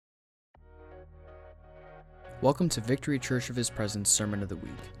Welcome to Victory Church of His Presence Sermon of the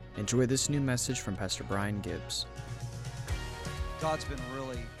Week. Enjoy this new message from Pastor Brian Gibbs. God's been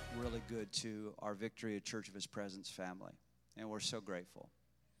really, really good to our Victory Church of His Presence family, and we're so grateful.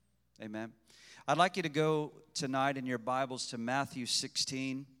 Amen. I'd like you to go tonight in your Bibles to Matthew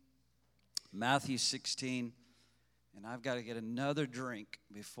 16. Matthew 16, and I've got to get another drink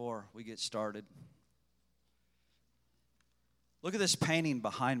before we get started. Look at this painting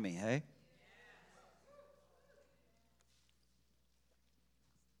behind me, hey?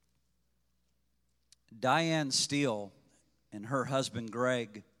 Diane Steele and her husband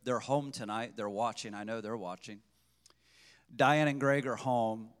Greg, they're home tonight. They're watching. I know they're watching. Diane and Greg are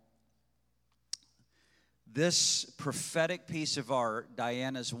home. This prophetic piece of art,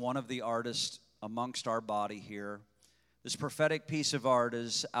 Diane is one of the artists amongst our body here. This prophetic piece of art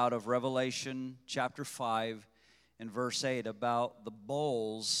is out of Revelation chapter 5 and verse 8 about the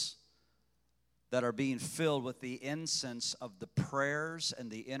bowls that are being filled with the incense of the prayers and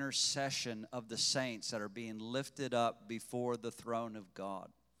the intercession of the saints that are being lifted up before the throne of God.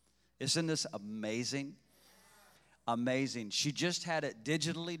 Isn't this amazing? Amazing. She just had it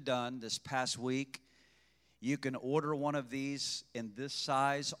digitally done this past week. You can order one of these in this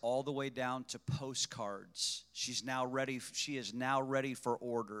size all the way down to postcards. She is now ready for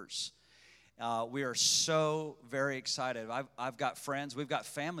orders. We are so very excited. I've got friends, we've got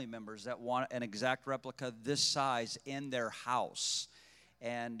family members that want an exact replica this size in their house.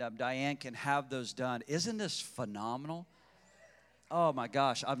 And Diane can have those done. Isn't this phenomenal? Oh my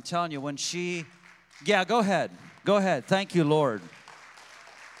gosh, I'm telling you, yeah, go ahead. Go ahead. Thank you, Lord.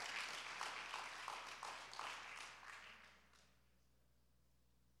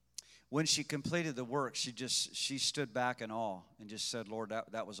 When she completed the work, she stood back in awe and just said, Lord,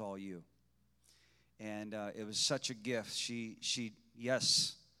 that was all you. And it was such a gift.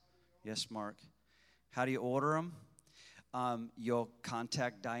 Yes, Mark. How do you order them? You'll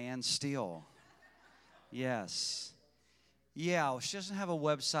contact Diane Steele. Yes. Yeah, she doesn't have a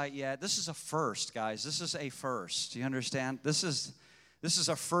website yet. This is a first, guys. This is a first. Do you understand? This is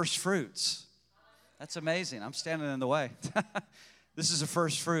a first fruits. That's amazing. I'm standing in the way. This is a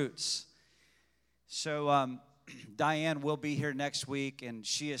first fruits. So, Diane will be here next week, and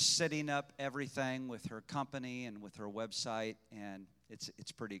she is setting up everything with her company and with her website, and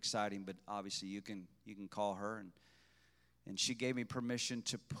it's pretty exciting. But obviously, you can call her, and she gave me permission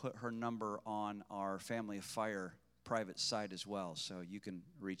to put her number on our Family of Fire private site as well, so you can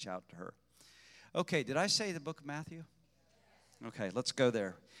reach out to her. Okay, did I say the book of Matthew? Okay, let's go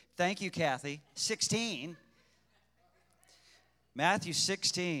there. Thank you, Kathy. 16. Matthew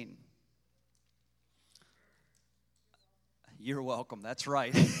 16. You're welcome. That's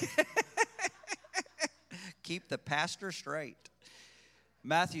right. Keep the pastor straight.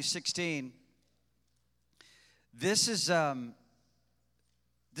 Matthew 16. This is a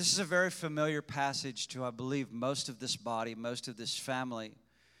very familiar passage to, I believe, most of this body, most of this family.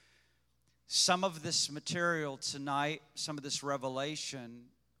 Some of this material tonight, some of this revelation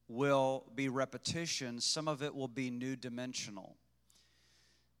will be repetition. Some of it will be new dimensional.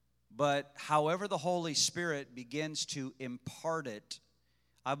 But however the Holy Spirit begins to impart it,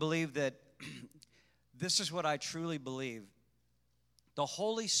 I believe that this is what I truly believe. The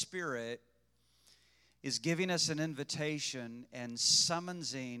Holy Spirit is giving us an invitation and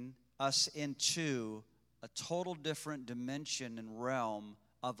summoning us into a total different dimension and realm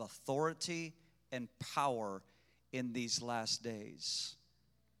of authority and power in these last days.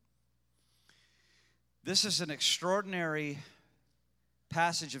 This is an extraordinary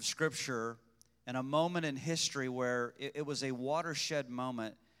passage of Scripture and a moment in history where it was a watershed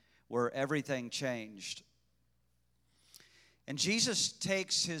moment where everything changed. And Jesus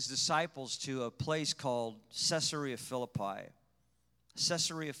takes his disciples to a place called Caesarea Philippi.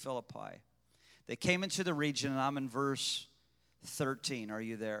 Caesarea Philippi. They came into the region, and I'm in verse 13. Are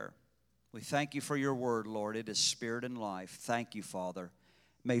you there? We thank you for your word, Lord. It is spirit and life. Thank you, Father.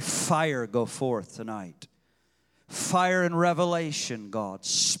 May fire go forth tonight. Fire and revelation, God.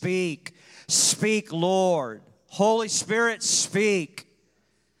 Speak. Speak, Lord. Holy Spirit, speak.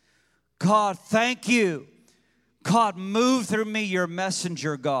 God, thank you. God, move through me, your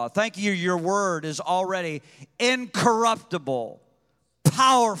messenger, God. Thank you, your word is already incorruptible,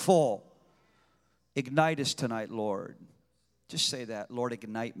 powerful. Ignite us tonight, Lord. Just say that. Lord,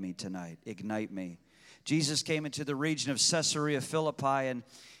 ignite me tonight. Ignite me. Jesus came into the region of Caesarea Philippi, and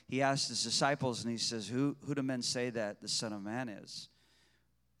he asked his disciples, and he says, who do men say that the Son of Man is?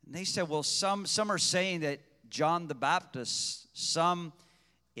 And they said, well, some are saying that John the Baptist, some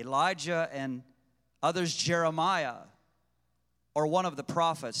Elijah, and others Jeremiah, or one of the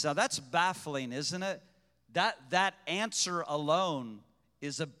prophets. Now that's baffling, isn't it? That answer alone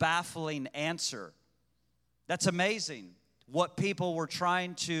is a baffling answer. That's amazing. What people were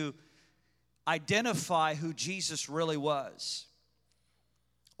trying to identify who Jesus really was.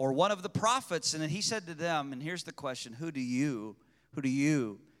 Or one of the prophets, and then he said to them, and here's the question, who do you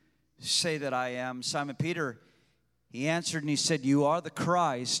say that I am? Simon Peter, he answered and he said, you are the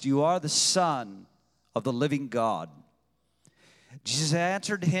Christ, you are the Son of the living God. Jesus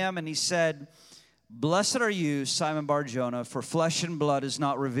answered him and he said, blessed are you, Simon Bar-Jonah, for flesh and blood has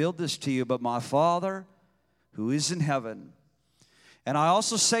not revealed this to you, but my Father who is in heaven. And I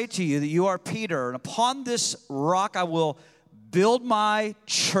also say to you that you are Peter, and upon this rock I will build my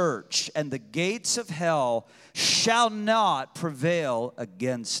church, and the gates of hell shall not prevail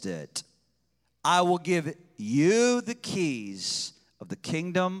against it. I will give you the keys of the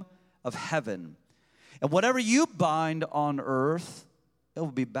kingdom of heaven. And whatever you bind on earth, it will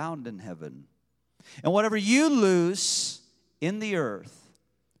be bound in heaven. And whatever you loose in the earth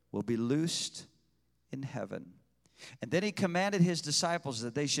will be loosed in heaven. And then he commanded his disciples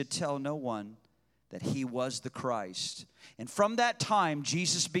that they should tell no one that he was the Christ. And from that time,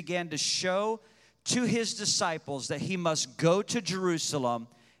 Jesus began to show to his disciples that he must go to Jerusalem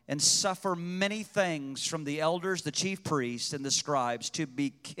and suffer many things from the elders, the chief priests, and the scribes, to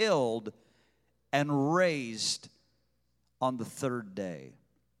be killed and raised on the third day.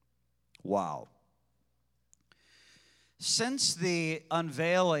 Wow. Since the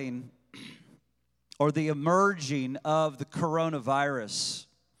unveiling or the emerging of the coronavirus,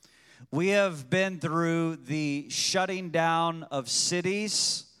 we have been through the shutting down of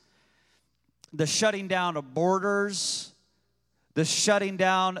cities, the shutting down of borders, the shutting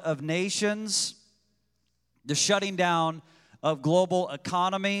down of nations, the shutting down of global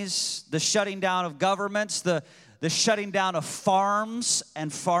economies, the shutting down of governments, the shutting down of farms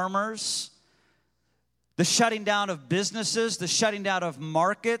and farmers, the shutting down of businesses, the shutting down of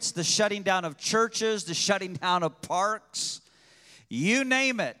markets, the shutting down of churches, the shutting down of parks. You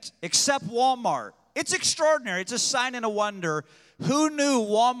name it, except Walmart. It's extraordinary. It's a sign and a wonder. Who knew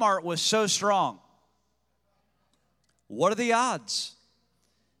Walmart was so strong? What are the odds?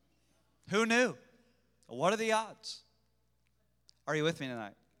 Who knew? What are the odds? Are you with me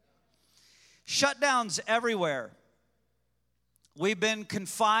tonight? Shutdowns everywhere. We've been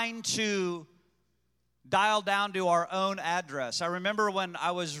confined to dial down to our own address. I remember when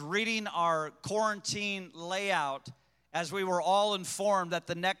I was reading our quarantine layout, as we were all informed that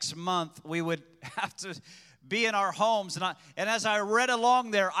the next month we would have to be in our homes. And as I read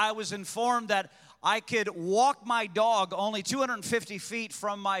along there, I was informed that I could walk my dog only 250 feet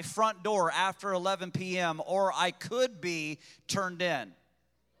from my front door after 11 p.m., or I could be turned in.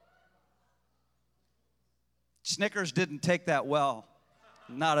 Snickers didn't take that well,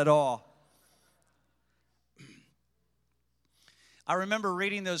 not at all. I remember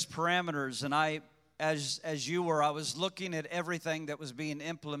reading those parameters, and as you were, I was looking at everything that was being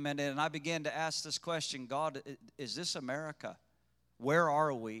implemented, and I began to ask this question, God, is this America? Where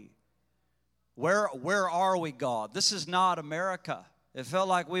are we? Where are we, God? This is not America. It felt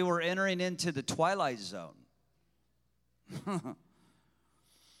like we were entering into the twilight zone.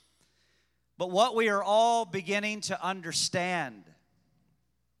 But what we are all beginning to understand,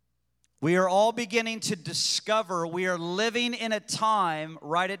 we are all beginning to discover we are living in a time,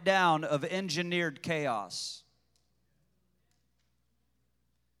 write it down, of engineered chaos.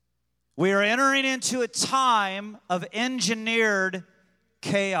 We are entering into a time of engineered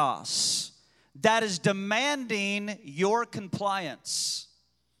chaos that is demanding your compliance.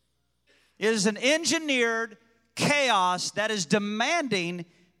 It is an engineered chaos that is demanding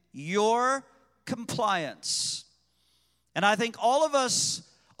your compliance. And I think all of us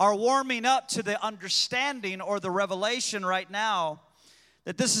are warming up to the understanding or the revelation right now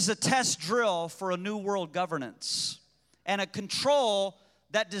that this is a test drill for a new world governance and a control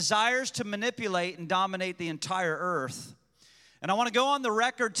that desires to manipulate and dominate the entire earth. And I want to go on the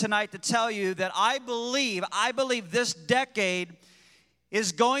record tonight to tell you that I believe this decade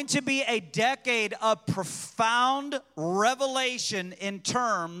is going to be a decade of profound revelation in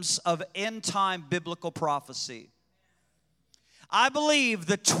terms of end-time biblical prophecy. I believe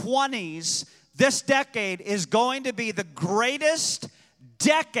the 20s, this decade, is going to be the greatest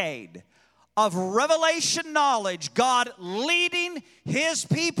decade of revelation knowledge, God leading His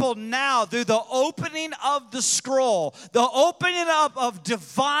people now through the opening of the scroll, the opening up of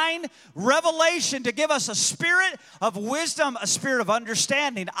divine revelation to give us a spirit of wisdom, a spirit of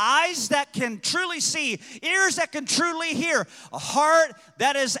understanding, eyes that can truly see, ears that can truly hear, a heart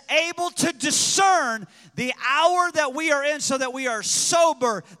that is able to discern the hour that we are in so that we are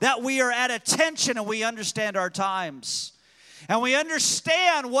sober, that we are at attention, and we understand our times. And we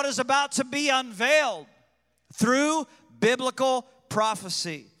understand what is about to be unveiled through biblical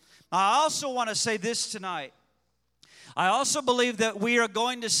prophecy. I also want to say this tonight. I also believe that we are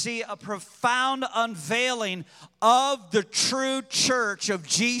going to see a profound unveiling of the true church of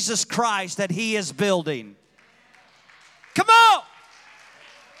Jesus Christ that He is building. Come on!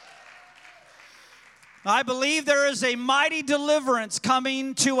 I believe there is a mighty deliverance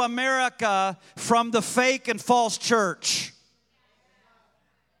coming to America from the fake and false church.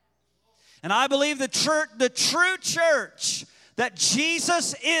 And I believe the true church that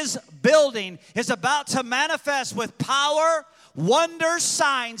Jesus is building is about to manifest with power, wonders,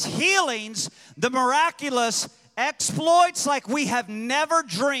 signs, healings, the miraculous exploits like we have never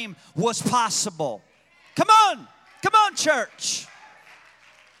dreamed was possible. Come on, church.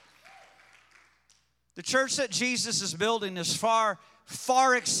 The church that Jesus is building is far,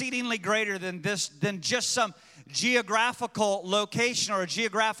 far exceedingly greater than just some geographical location or a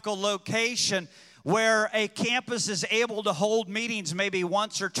geographical location where a campus is able to hold meetings maybe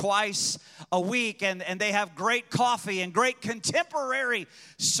once or twice a week and they have great coffee and great contemporary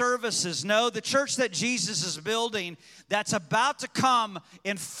services. No, the church that Jesus is building that's about to come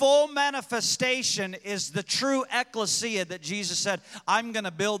in full manifestation is the true ecclesia that Jesus said, I'm going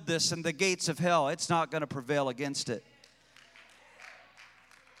to build this and the gates of hell, it's not going to prevail against it.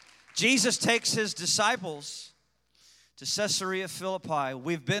 Jesus takes His disciples to Caesarea Philippi.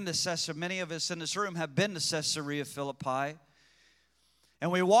 We've been to Caesarea. Many of us in this room have been to Caesarea Philippi.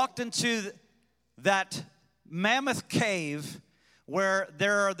 And we walked into that mammoth cave where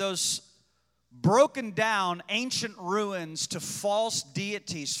there are those broken down ancient ruins to false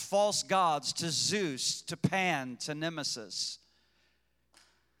deities, false gods, to Zeus, to Pan, to Nemesis,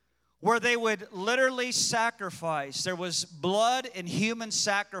 where they would literally sacrifice. There was blood and human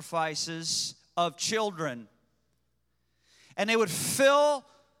sacrifices of children. And they would fill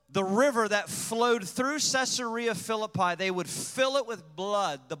the river that flowed through Caesarea Philippi. They would fill it with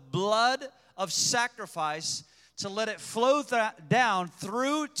blood, the blood of sacrifice, to let it flow down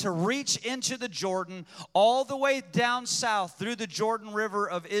through to reach into the Jordan, all the way down south through the Jordan River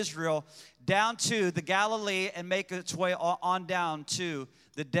of Israel, down to the Galilee and make its way on down to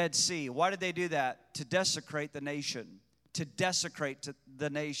the Dead Sea. Why did they do that? To desecrate the nation. To desecrate the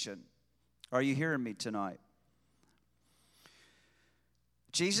nation. Are you hearing me tonight?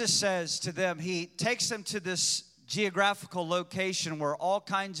 Jesus says to them, He takes them to this geographical location where all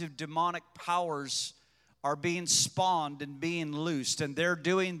kinds of demonic powers are being spawned and being loosed, and they're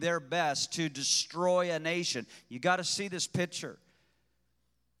doing their best to destroy a nation. You got to see this picture.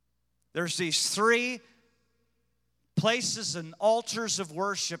 There's these three places and altars of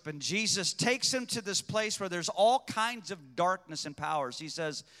worship, and Jesus takes them to this place where there's all kinds of darkness and powers. He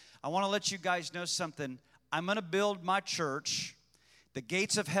says, I want to let you guys know something. I'm going to build my church. The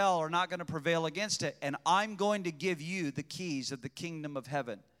gates of hell are not going to prevail against it, and I'm going to give you the keys of the kingdom of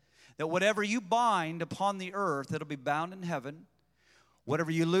heaven. That whatever you bind upon the earth, it'll be bound in heaven.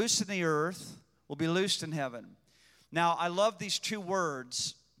 Whatever you loose in the earth will be loosed in heaven. Now, I love these two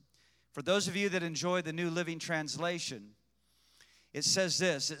words. For those of you that enjoy the New Living Translation, it says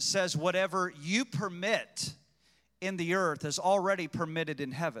this. It says, whatever you permit in the earth is already permitted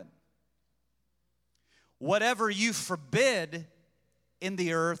in heaven. Whatever you forbid in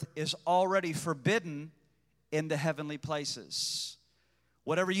the earth is already forbidden in the heavenly places.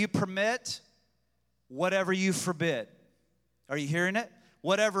 Whatever you permit, whatever you forbid. Are you hearing it?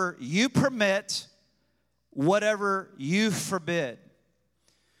 Whatever you permit, whatever you forbid.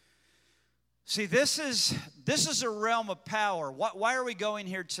 See, this is a realm of power. Why are we going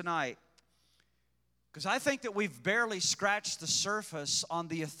here tonight? Because I think that we've barely scratched the surface on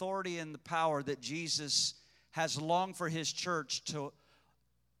the authority and the power that Jesus has longed for His church to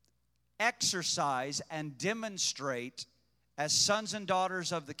exercise and demonstrate as sons and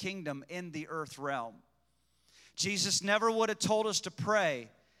daughters of the kingdom in the earth realm. Jesus never would have told us to pray,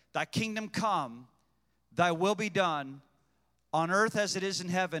 Thy kingdom come, Thy will be done on earth as it is in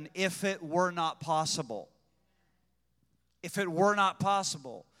heaven, if it were not possible. If it were not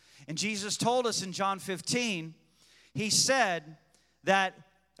possible. And Jesus told us in John 15, He said that,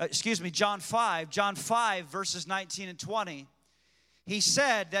 John 5 verses 19 and 20, he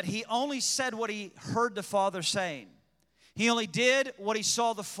said that he only said what he heard the Father saying. He only did what he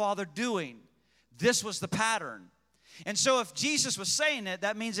saw the Father doing. This was the pattern. And so if Jesus was saying it,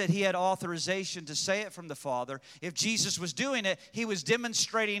 that means that he had authorization to say it from the Father. If Jesus was doing it, he was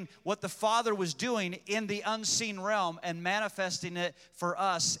demonstrating what the Father was doing in the unseen realm and manifesting it for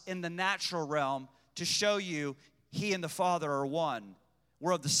us in the natural realm to show you he and the Father are one.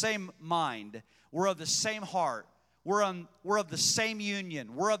 We're of the same mind. We're of the same heart. We're of the same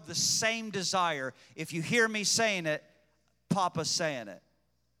union. We're of the same desire. If you hear me saying it, Papa's saying it.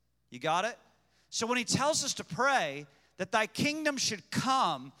 You got it? So when he tells us to pray that thy kingdom should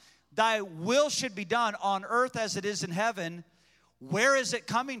come, thy will should be done on earth as it is in heaven, where is it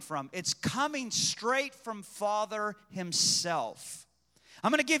coming from? It's coming straight from Father himself.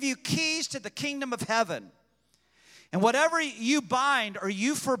 I'm going to give you keys to the kingdom of heaven. And whatever you bind or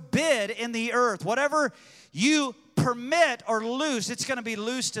you forbid in the earth, whatever you permit or loose, it's going to be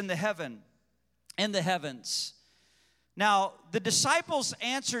loosed in the heavens. Now, the disciples'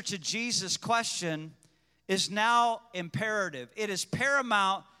 answer to Jesus' question is now imperative. It is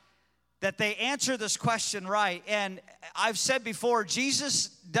paramount that they answer this question right. And I've said before, Jesus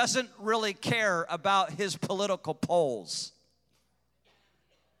doesn't really care about his political polls.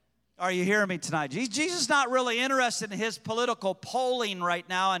 Are you hearing me tonight? Jesus is not really interested in his political polling right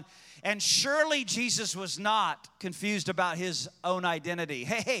now. And surely Jesus was not confused about his own identity.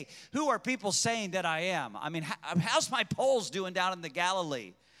 Hey, who are people saying that I am? I mean, how's my polls doing down in the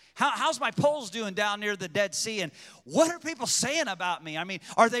Galilee? How's my polls doing down near the Dead Sea? And what are people saying about me? I mean,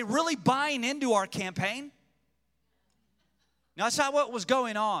 are they really buying into our campaign? Now, that's not what was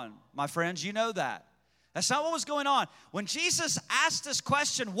going on, my friends. You know that. That's not what was going on. When Jesus asked this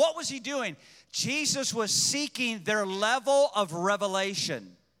question, what was he doing? Jesus was seeking their level of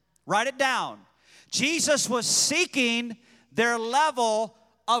revelation. Write it down. Jesus was seeking their level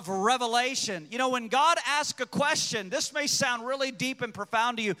of revelation. You know, when God asks a question, this may sound really deep and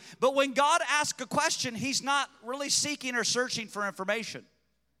profound to you, but when God asks a question, he's not really seeking or searching for information.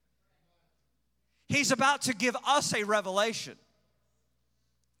 He's about to give us a revelation.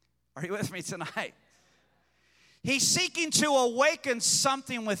 Are you with me tonight? He's seeking to awaken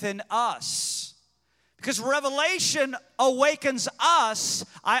something within us. Because revelation awakens us.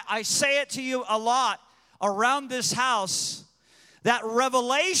 I say it to you a lot around this house, that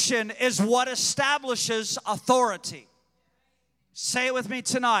revelation is what establishes authority. Say it with me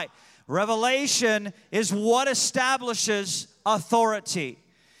tonight. Revelation is what establishes authority.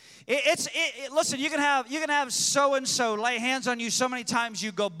 Listen, you can have so-and-so lay hands on you so many times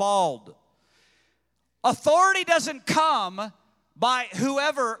you go bald. Authority doesn't come by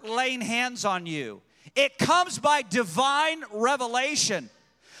whoever laying hands on you. It comes by divine revelation.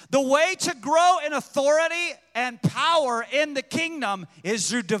 The way to grow in authority and power in the kingdom is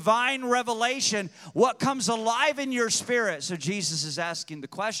through divine revelation, what comes alive in your spirit. So Jesus is asking the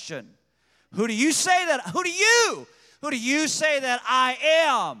question, who do you say that I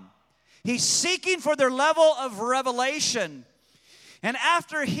am? He's seeking for their level of revelation. And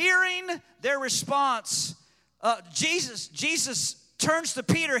after hearing their response, Jesus turns to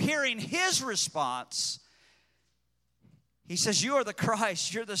Peter, hearing his response. He says, you are the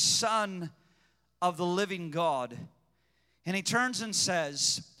Christ. You're the Son of the living God. And he turns and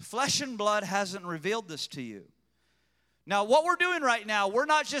says, flesh and blood hasn't revealed this to you. Now, what we're doing right now, we're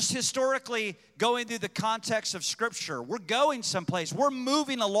not just historically going through the context of Scripture. We're going someplace. We're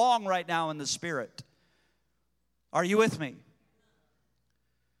moving along right now in the Spirit. Are you with me?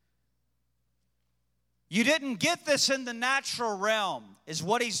 You didn't get this in the natural realm, is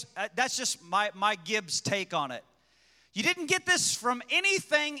what that's just my Gibbs take on it. You didn't get this from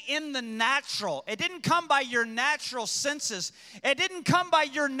anything in the natural. It didn't come by your natural senses. It didn't come by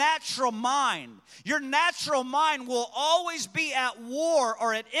your natural mind. Your natural mind will always be at war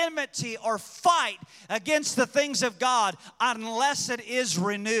or at enmity or fight against the things of God unless it is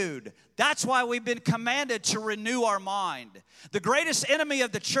renewed. That's why we've been commanded to renew our mind. The greatest enemy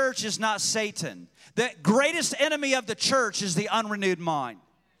of the church is not Satan. The greatest enemy of the church is the unrenewed mind.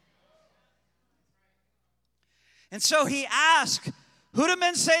 And so he asked, who do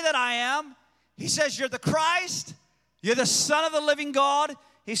men say that I am? He says, you're the Christ. You're the Son of the living God.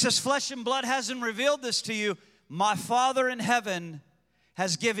 He says, flesh and blood hasn't revealed this to you. My Father in heaven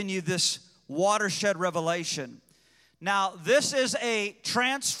has given you this watershed revelation. Now, this is a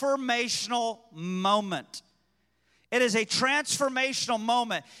transformational moment. It is a transformational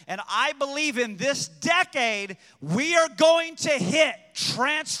moment. And I believe in this decade, we are going to hit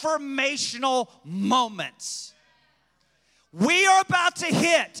transformational moments. We are about to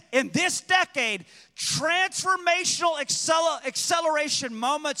hit in this decade, transformational acceleration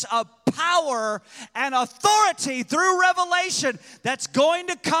moments of power and authority through revelation that's going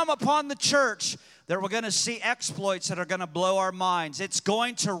to come upon the church, that we're going to see exploits that are going to blow our minds. It's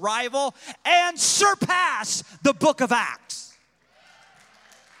going to rival and surpass the book of Acts.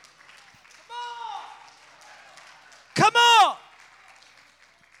 Come on!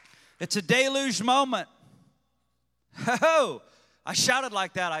 It's a deluge moment. Oh, I shouted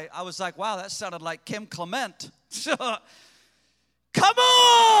like that. I was like, wow, that sounded like Kim Clement. Come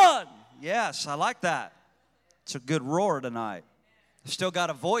on! Yes, I like that. It's a good roar tonight. I've still got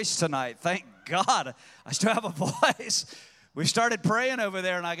a voice tonight. Thank God. I still have a voice. We started praying over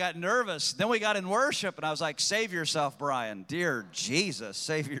there, and I got nervous. Then we got in worship, and I was like, save yourself, Brian. Dear Jesus,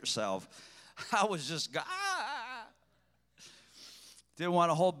 save yourself. I was just, didn't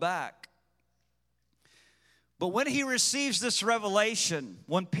want to hold back. But when he receives this revelation,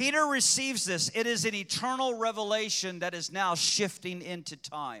 when Peter receives this, it is an eternal revelation that is now shifting into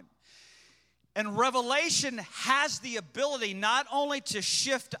time. And revelation has the ability not only to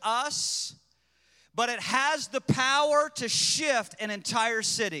shift us, but it has the power to shift an entire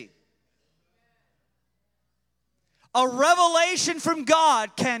city. A revelation from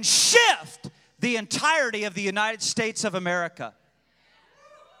God can shift the entirety of the United States of America.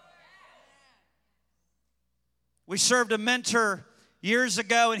 We served a mentor years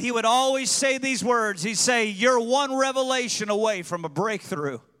ago, and he would always say these words. He'd say, you're one revelation away from a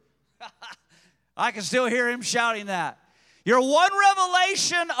breakthrough. I can still hear him shouting that. You're one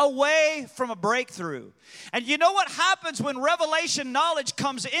revelation away from a breakthrough. And you know what happens when revelation knowledge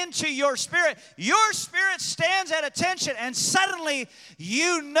comes into your spirit? Your spirit stands at attention, and suddenly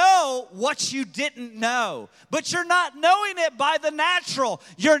you know what you didn't know. But you're not knowing it by the natural.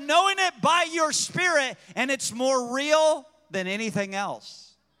 You're knowing it by your spirit, and it's more real than anything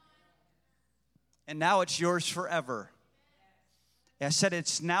else. And now it's yours forever. I said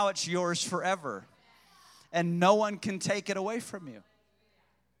it's yours forever. And no one can take it away from you.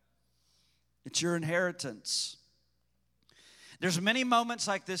 It's your inheritance. There's many moments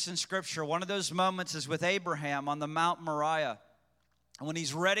like this in Scripture. One of those moments is with Abraham on the Mount Moriah, when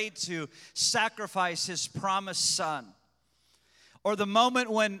he's ready to sacrifice his promised son. Or the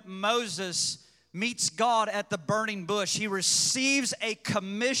moment when Moses meets God at the burning bush. He receives a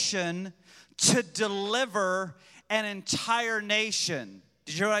commission to deliver an entire nation.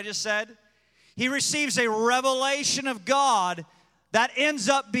 Did you hear what I just said? He receives a revelation of God that ends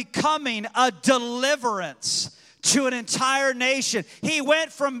up becoming a deliverance to an entire nation. He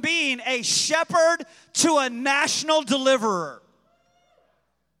went from being a shepherd to a national deliverer.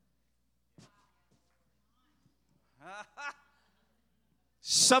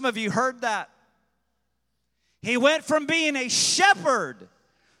 Some of you heard that. He went from being a shepherd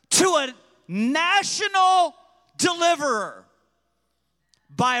to a national deliverer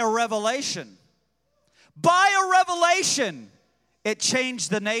by a revelation. By a revelation, it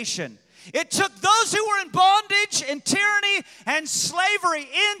changed the nation. It took those who were in bondage and tyranny and slavery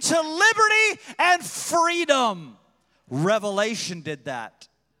into liberty and freedom. Revelation did that.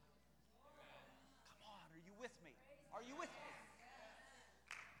 Come on, are you with me? Are you with me?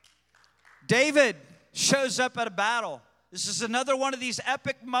 David shows up at a battle. This is another one of these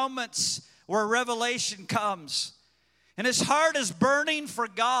epic moments where revelation comes. And his heart is burning for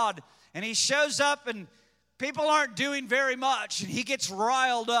God. And he shows up and people aren't doing very much. And he gets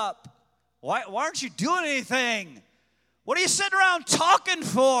riled up. Why aren't you doing anything? What are you sitting around talking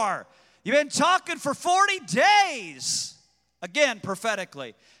for? You've been talking for 40 days. Again,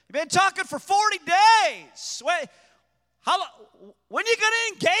 prophetically. You've been talking for 40 days. Wait, when are you going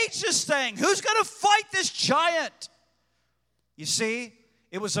to engage this thing? Who's going to fight this giant? You see,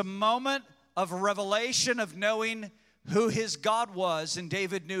 it was a moment of revelation of knowing who his God was, and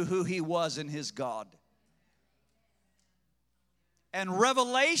David knew who he was in his God. And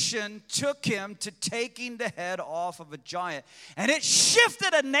revelation took him to taking the head off of a giant. And it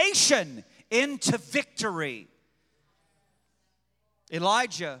shifted a nation into victory.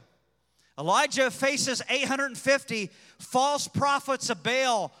 Elijah faces 850 false prophets of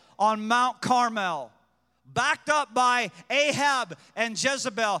Baal on Mount Carmel, backed up by Ahab and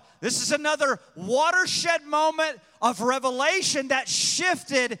Jezebel. This is another watershed moment of revelation that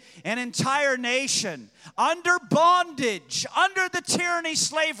shifted an entire nation under bondage, under the tyranny,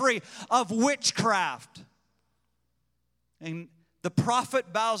 slavery of witchcraft. And the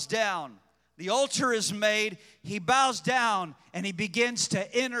prophet bows down. The altar is made. He bows down and he begins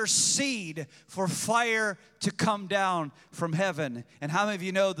to intercede for fire to come down from heaven. And how many of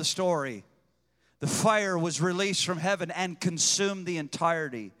you know the story? The fire was released from heaven and consumed the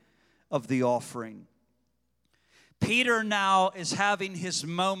entirety of the offering. Peter now is having his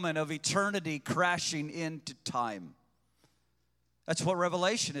moment of eternity crashing into time. That's what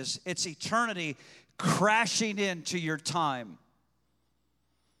Revelation is. It's eternity crashing into your time.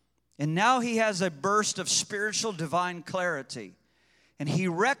 And now he has a burst of spiritual divine clarity. And he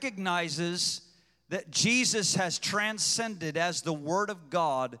recognizes that Jesus has transcended as the Word of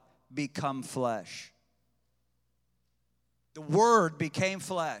God become flesh. The Word became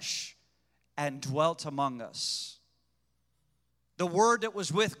flesh and dwelt among us. The Word that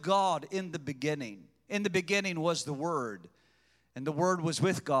was with God in the beginning. In the beginning was the Word, and the Word was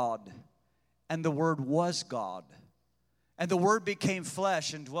with God, and the Word was God. And the Word became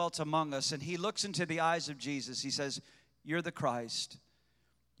flesh and dwelt among us. And he looks into the eyes of Jesus. He says, "You're the Christ.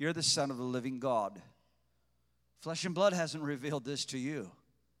 You're the Son of the living God. Flesh and blood hasn't revealed this to you.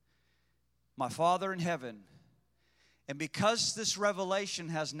 My Father in heaven." And because this revelation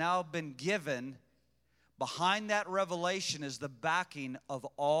has now been given, behind that revelation is the backing of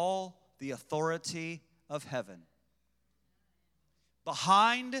all the authority of heaven.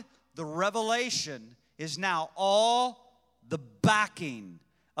 Behind the revelation is now all the backing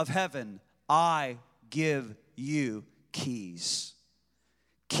of heaven. I give you keys.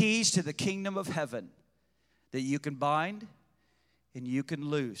 Keys to the kingdom of heaven that you can bind and you can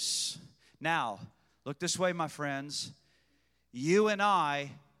loose. Now, look this way, my friends. You and I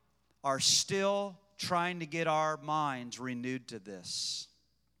are still trying to get our minds renewed to this.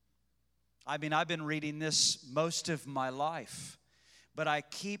 I mean, I've been reading this most of my life, but I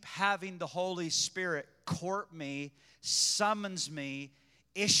keep having the Holy Spirit court me, summons me,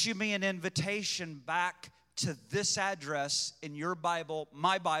 issue me an invitation back to this address in your Bible,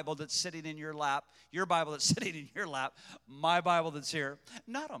 my Bible that's sitting in your lap, your Bible that's sitting in your lap, my Bible that's here,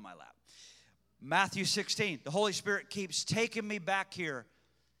 not on my lap. Matthew 16, the Holy Spirit keeps taking me back here.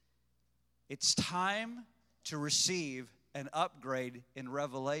 It's time to receive an upgrade in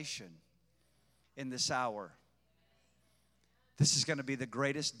revelation in this hour. This is going to be the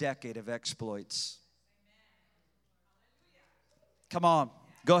greatest decade of exploits. Come on,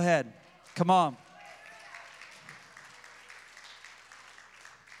 go ahead. Come on.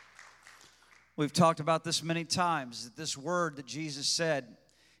 We've talked about this many times, that this word that Jesus said,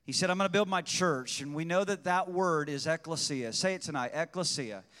 he said, "I'm going to build my church." And we know that that word is ecclesia. Say it tonight,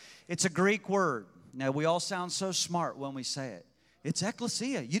 ecclesia. It's a Greek word. Now, we all sound so smart when we say it. It's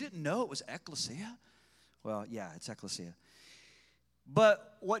ecclesia. You didn't know it was ecclesia? Well, yeah, it's ecclesia.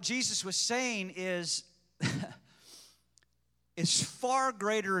 But what Jesus was saying is is far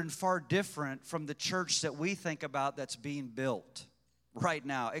greater and far different from the church that we think about that's being built right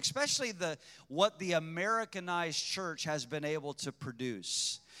now, especially what the Americanized church has been able to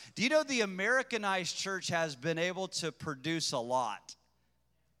produce. Do you know the Americanized church has been able to produce a lot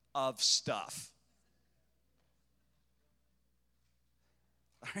of stuff?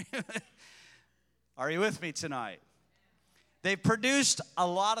 Are you with me tonight? They've produced a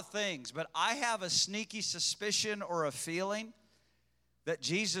lot of things, but I have a sneaky suspicion or a feeling that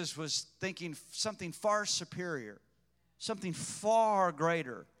Jesus was thinking something far superior, something far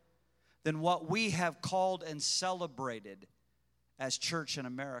greater than what we have called and celebrated as church in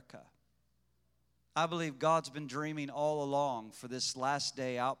America. I believe God's been dreaming all along for this last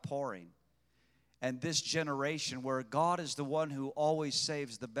day outpouring and this generation where God is the one who always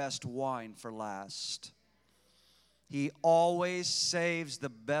saves the best wine for last. He always saves the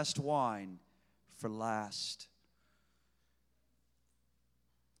best wine for last.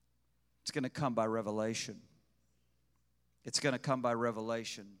 It's going to come by revelation. It's going to come by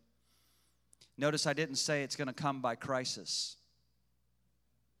revelation. Notice I didn't say it's going to come by crisis.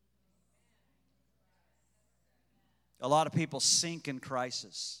 A lot of people sink in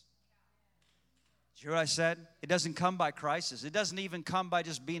crisis. Did you hear what I said? It doesn't come by crisis. It doesn't even come by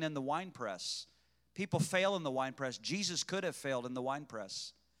just being in the wine press. People fail in the wine press. Jesus could have failed in the wine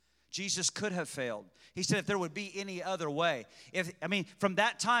press. Jesus could have failed. He said if there would be any other way. From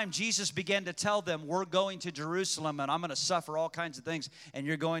that time, Jesus began to tell them, we're going to Jerusalem and I'm going to suffer all kinds of things and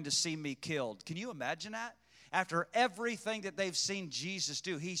you're going to see me killed. Can you imagine that? After everything that they've seen Jesus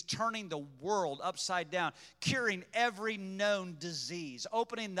do, he's turning the world upside down, curing every known disease,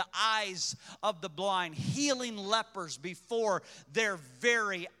 opening the eyes of the blind, healing lepers before their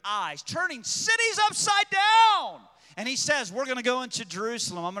very eyes, turning cities upside down. And he says, we're going to go into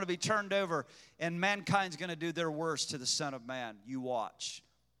Jerusalem. I'm going to be turned over, and mankind's going to do their worst to the Son of Man. You watch.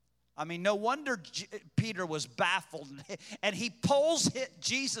 No wonder Peter was baffled, and he pulls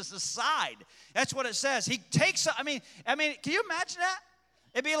Jesus aside. That's what it says. He takes, can you imagine that?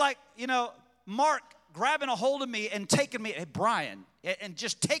 It'd be like, Mark grabbing a hold of me and taking me, hey, Brian, and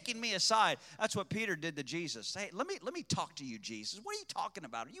just taking me aside. That's what Peter did to Jesus. Hey, let me talk to you, Jesus. What are you talking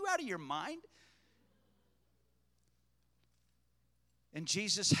about? Are you out of your mind? And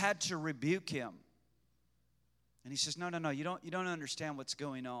Jesus had to rebuke him. And he says, no, you don't understand what's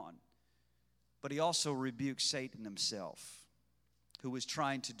going on. But he also rebuked Satan himself, who was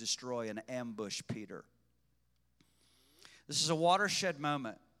trying to destroy and ambush Peter. This is a watershed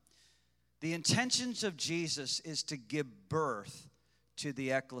moment. The intentions of Jesus is to give birth to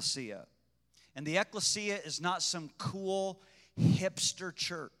the ecclesia. And the ecclesia is not some cool hipster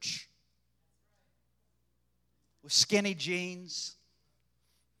church with skinny jeans.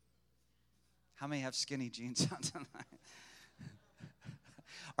 How many have skinny jeans on tonight?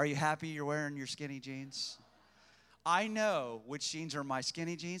 Are you happy you're wearing your skinny jeans? I know which jeans are my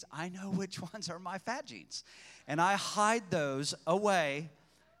skinny jeans. I know which ones are my fat jeans. And I hide those away.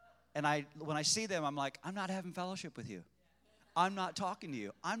 And when I see them, I'm like, I'm not having fellowship with you. I'm not talking to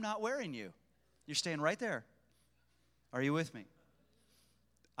you. I'm not wearing you. You're staying right there. Are you with me?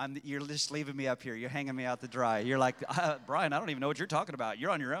 You're just leaving me up here. You're hanging me out to dry. You're like, Brian, I don't even know what you're talking about.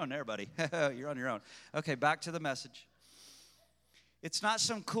 You're on your own there, buddy. You're on your own. Okay, back to the message. It's not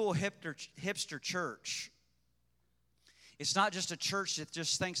some cool hipster church. It's not just a church that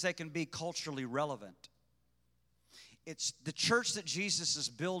just thinks they can be culturally relevant. It's the church that Jesus is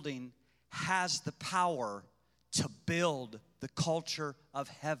building has the power to build the culture of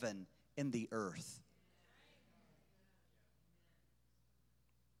heaven in the earth.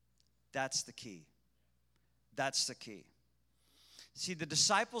 That's the key. That's the key. See, the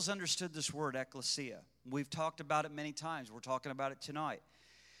disciples understood this word, ecclesia. We've talked about it many times. We're talking about it tonight.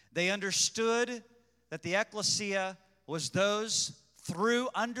 They understood that the ecclesia was those through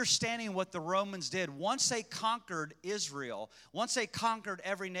understanding what the Romans did. Once they conquered Israel, once they conquered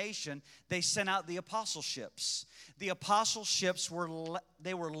every nation, they sent out the apostleships. The apostleships were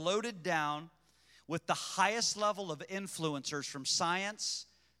loaded down with the highest level of influencers, from science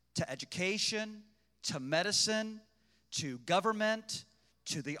to education to medicine to government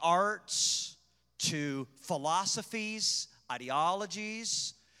to the arts to philosophies,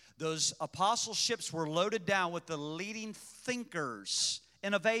 ideologies. Those apostleships were loaded down with the leading thinkers,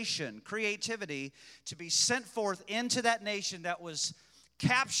 innovation, creativity, to be sent forth into that nation that was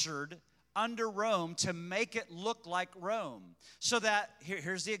captured under Rome to make it look like Rome. So that,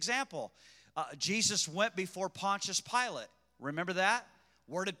 here's the example. Jesus went before Pontius Pilate. Remember that?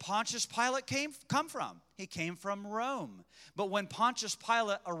 Where did Pontius Pilate come from? He came from Rome. But when Pontius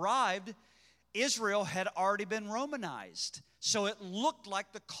Pilate arrived, Israel had already been Romanized. So it looked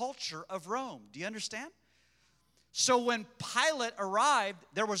like the culture of Rome. Do you understand? So when Pilate arrived,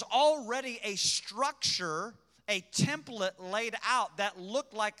 there was already a structure, a template laid out that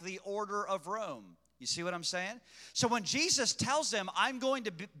looked like the order of Rome. You see what I'm saying? So when Jesus tells them, I'm going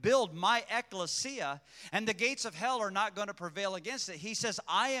to build my ecclesia, and the gates of hell are not going to prevail against it, he says,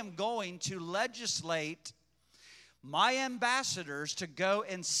 I am going to legislate my ambassadors to go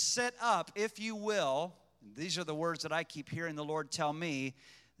and set up, if you will, these are the words that I keep hearing the Lord tell me,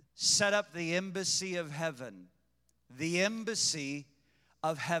 set up the embassy of heaven. The embassy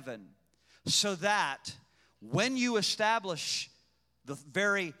of heaven. So that when you establish the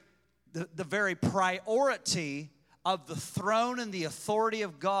very priority of the throne and the authority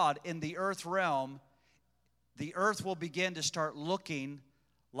of God in the earth realm, the earth will begin to start looking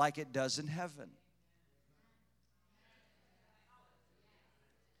like it does in heaven.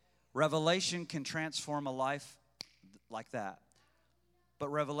 Revelation can transform a life like that. But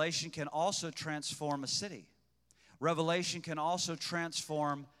revelation can also transform a city. Revelation can also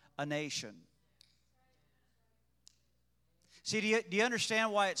transform a nation. See, do you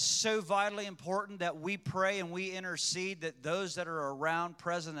understand why it's so vitally important that we pray and we intercede that those that are around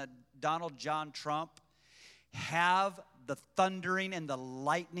President Donald John Trump have the thundering and the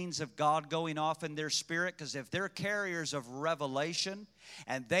lightnings of God going off in their spirit? Because if they're carriers of revelation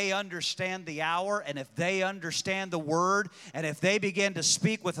and they understand the hour, and if they understand the word, and if they begin to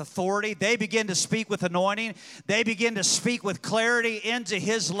speak with authority, they begin to speak with anointing, they begin to speak with clarity into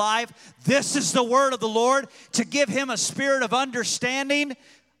his life. This is the word of the Lord, to give him a spirit of understanding.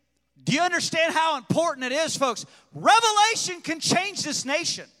 Do you understand how important it is, folks? Revelation can change this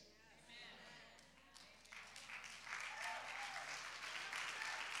nation.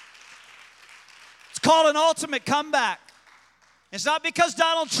 It's called an ultimate comeback. It's not because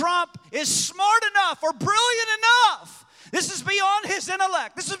Donald Trump is smart enough or brilliant enough. This is beyond his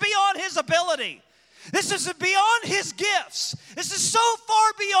intellect. This is beyond his ability. This is beyond his gifts. This is so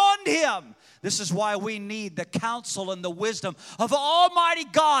far beyond him. This is why we need the counsel and the wisdom of Almighty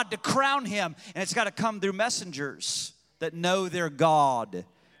God to crown him. And it's got to come through messengers that know their God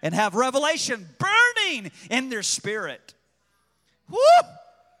and have revelation burning in their spirit. Woo!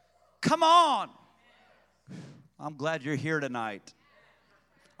 Come on. I'm glad you're here tonight.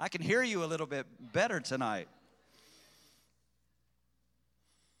 I can hear you a little bit better tonight.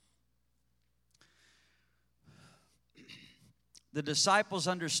 The disciples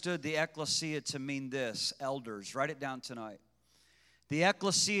understood the ecclesia to mean this, elders. Write it down tonight. The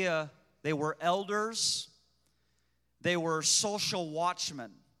ecclesia, they were elders. They were social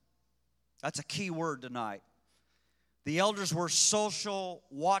watchmen. That's a key word tonight. The elders were social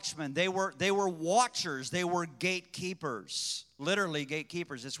watchmen. They were watchers. They were gatekeepers. Literally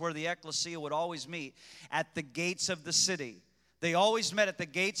gatekeepers. It's where the ecclesia would always meet, at the gates of the city. They always met at the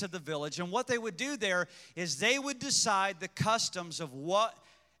gates of the village. And what they would do there is they would decide the customs of what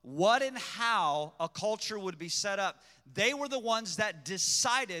and how a culture would be set up. They were the ones that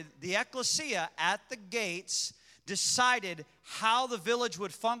decided, the ecclesia at the gates decided how the village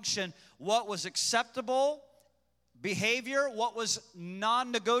would function, what was acceptable behavior, what was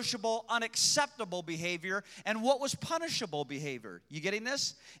non-negotiable, unacceptable behavior, and what was punishable behavior. You getting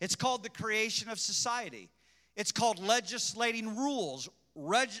this? It's called the creation of society. It's called legislating rules,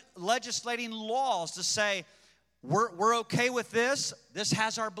 legislating laws to say, we're okay with this. This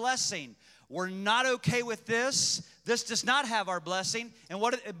has our blessing. We're not okay with this. This does not have our blessing. And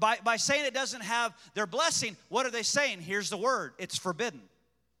by saying it doesn't have their blessing, what are they saying? Here's the word. It's forbidden.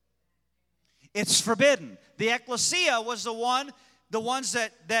 It's forbidden. The ecclesia was the ones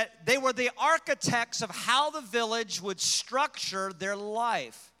that they were the architects of how the village would structure their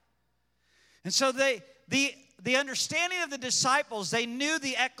life. And so the understanding of the disciples, they knew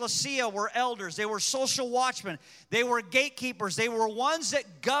the ecclesia were elders. They were social watchmen. They were gatekeepers. They were ones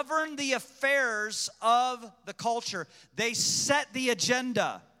that governed the affairs of the culture. They set the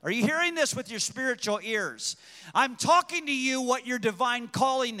agenda. Are you hearing this with your spiritual ears? I'm talking to you what your divine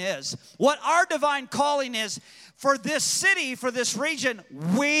calling is. What our divine calling is for this city, for this region.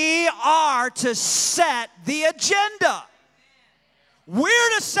 We are to set the agenda. We're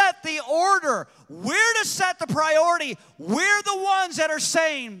to set the order. We're to set the priority. We're the ones that are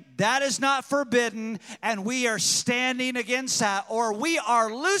saying that is not forbidden, and we are standing against that, or we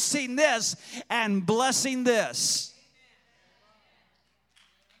are loosing this and blessing this.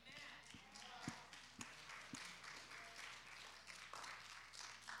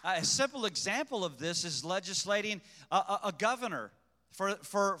 A simple example of this is legislating a governor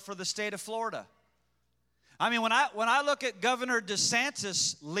for the state of Florida. I mean, when I look at Governor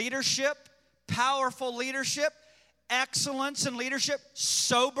DeSantis' leadership, powerful leadership, excellence in leadership,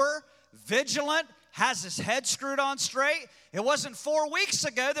 sober, vigilant, has his head screwed on straight. It wasn't 4 weeks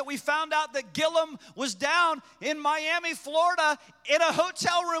ago that we found out that Gillum was down in Miami, Florida, in a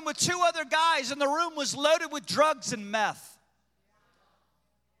hotel room with 2 other guys, and the room was loaded with drugs and meth.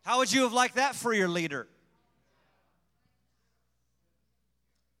 How would you have liked that for your leader?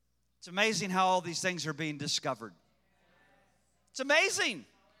 It's amazing how all these things are being discovered. It's amazing.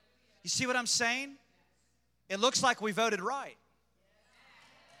 You see what I'm saying? It looks like we voted right.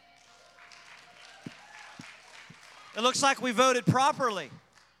 It looks like we voted properly.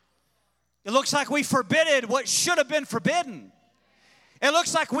 It looks like we forbidden what should have been forbidden. It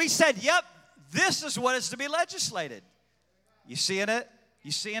looks like we said, yep, this is what is to be legislated. You seeing it?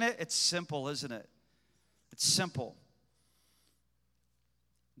 You seeing it? It's simple, isn't it? It's simple.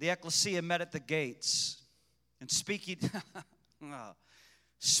 The ecclesia met at the gates. And speaking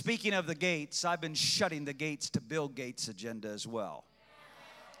of the gates, I've been shutting the gates to Bill Gates' agenda as well.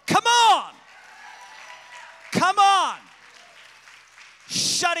 Come on! Come on!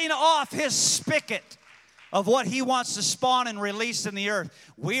 Shutting off his spigot of what he wants to spawn and release in the earth.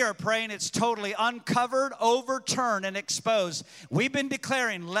 We are praying it's totally uncovered, overturned, and exposed. We've been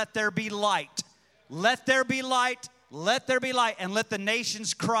declaring, let there be light. Let there be light. Let there be light. And let the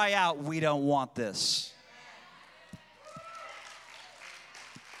nations cry out, we don't want this.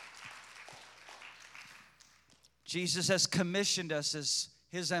 Jesus has commissioned us as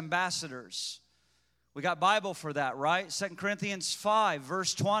his ambassadors. We got Bible for that, right? 2 Corinthians 5,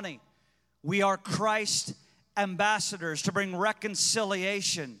 verse 20. We are Christ's ambassadors to bring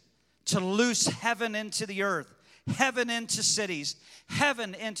reconciliation, to loose heaven into the earth, heaven into cities,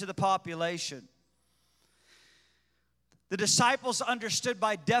 heaven into the population. The disciples understood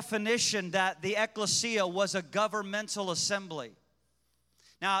by definition that the ecclesia was a governmental assembly.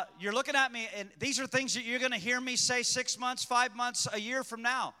 Now, you're looking at me, and these are things that you're going to hear me say 6 months, 5 months, a year from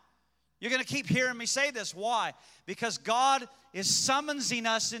now. You're going to keep hearing me say this. Why? Because God is summoning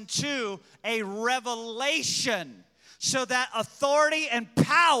us into a revelation so that authority and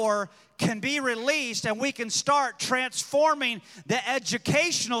power can be released and we can start transforming the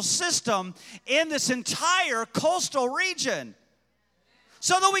educational system in this entire coastal region,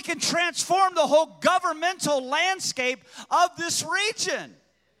 so that we can transform the whole governmental landscape of this region.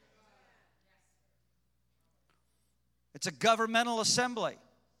 It's a governmental assembly.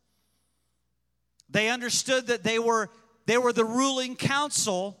 They understood that they were the ruling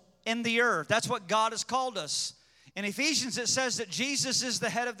council in the earth. That's what God has called us. In Ephesians, it says that Jesus is the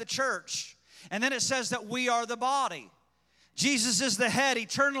head of the church. And then it says that we are the body. Jesus is the head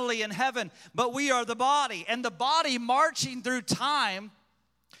eternally in heaven, but we are the body. And the body marching through time,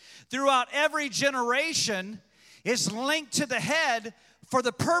 throughout every generation, is linked to the head for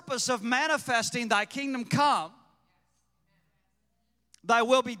the purpose of manifesting thy kingdom come. Thy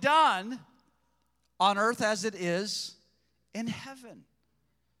will be done on earth as it is in heaven.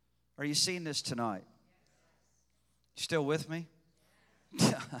 Are you seeing this tonight? You still with me?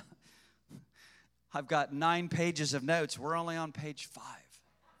 I've got 9 pages of notes. We're only on page 5.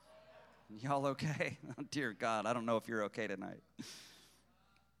 Y'all okay? Oh, dear God, I don't know if you're okay tonight.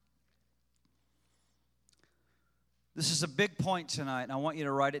 This is a big point tonight, and I want you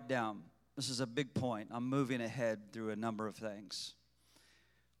to write it down. This is a big point. I'm moving ahead through a number of things.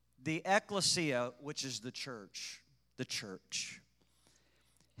 The ecclesia, which is the church,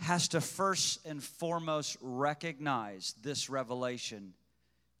 has to first and foremost recognize this revelation: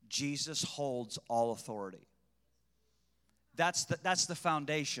 Jesus holds all authority. That's the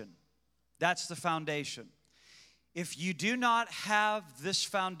foundation. That's the foundation. If you do not have this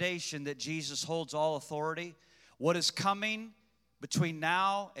foundation that Jesus holds all authority, what is coming between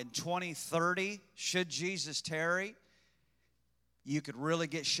now and 2030, should Jesus tarry, you could really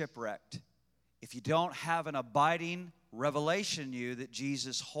get shipwrecked if you don't have an abiding revelation in you that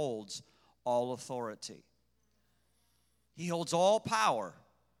Jesus holds all authority. He holds all power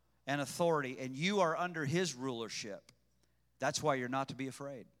and authority, and you are under His rulership. That's why you're not to be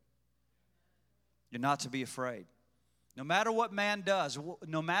afraid. You're not to be afraid. No matter what man does,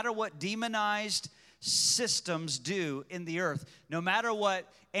 no matter what demonized systems do in the earth, no matter what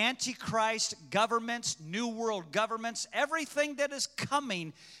antichrist governments, new world governments, everything that is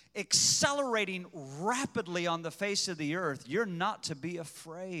coming, accelerating rapidly on the face of the earth, you're not to be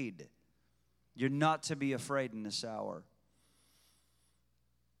afraid. You're not to be afraid in this hour.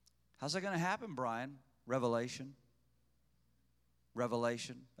 How's that going to happen, Brian? Revelation.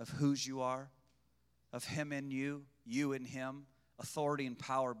 Revelation of whose you are, of Him in you, you in Him, authority and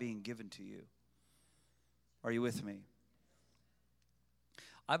power being given to you. Are you with me?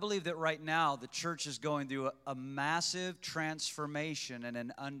 I believe that right now the church is going through a massive transformation and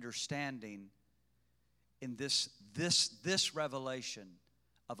an understanding in this revelation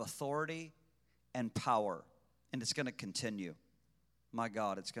of authority and power. And it's going to continue. My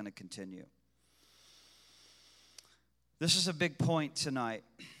God, it's going to continue. This is a big point tonight.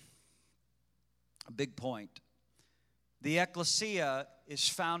 A big point. The ecclesia is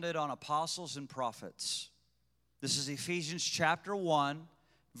founded on apostles and prophets. This is Ephesians chapter 1,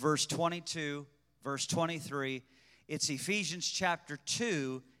 verse 22, verse 23. It's Ephesians chapter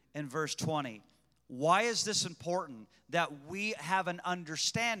 2 and verse 20. Why is this important? That we have an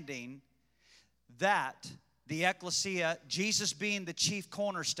understanding that the ecclesia, Jesus being the chief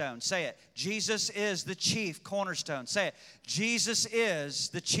cornerstone. Say it. Jesus is the chief cornerstone. Say it. Jesus is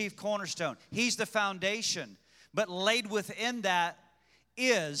the chief cornerstone. He's the foundation. But laid within that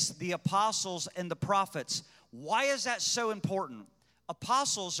is the apostles and the prophets. Why is that so important?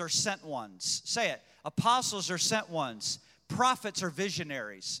 Apostles are sent ones. Say it. Apostles are sent ones. Prophets are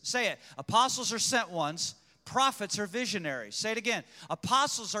visionaries. Say it. Apostles are sent ones. Prophets are visionaries. Say it again.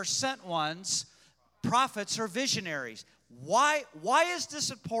 Apostles are sent ones. Prophets are visionaries. Why is this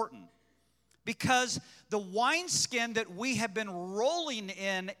important? Because the wineskin that we have been rolling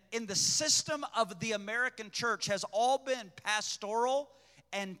in the system of the American church has all been pastoral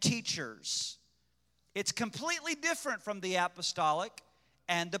and teachers. It's completely different from the apostolic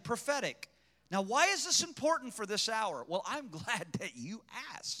and the prophetic. Now, why is this important for this hour? Well, I'm glad that you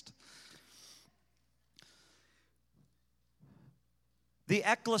asked. The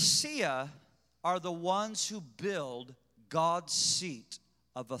ecclesia are the ones who build God's seat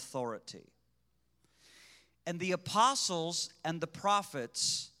of authority. And the apostles and the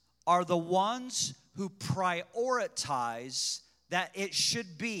prophets are the ones who prioritize that it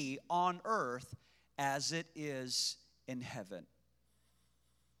should be on earth as it is in heaven.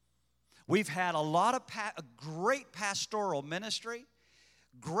 We've had a lot of a great pastoral ministry,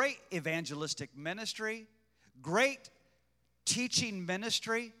 great evangelistic ministry, great teaching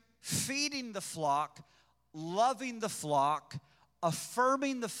ministry, feeding the flock, loving the flock,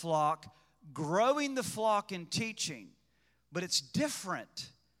 affirming the flock, growing the flock in teaching. But it's different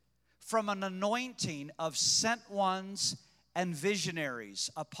from an anointing of sent ones and visionaries,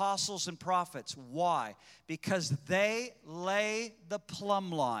 apostles and prophets. Why? Because they lay the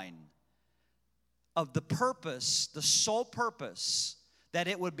plumb line of the purpose, the sole purpose, that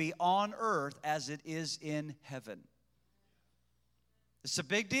it would be on earth as it is in heaven. It's a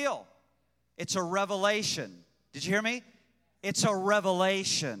big deal. It's a revelation. Did you hear me? It's a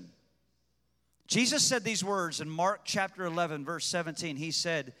revelation. Jesus said these words in Mark chapter 11, verse 17. He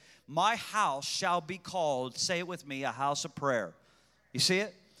said, my house shall be called, say it with me, a house of prayer. You see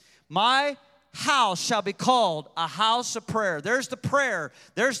it? My house shall be called a house of prayer. There's the prayer.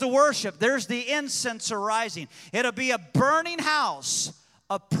 There's the worship. There's the incense arising. It'll be a burning house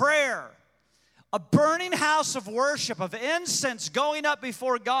of prayer. A burning house of worship, of incense going up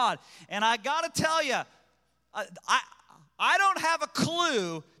before God. And I got to tell you, I don't have a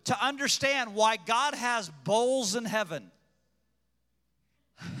clue to understand why God has bowls in heaven.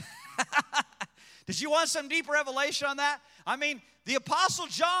 Did you want some deep revelation on that? I mean, the Apostle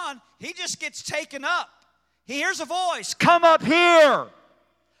John, he just gets taken up. He hears a voice, come up here,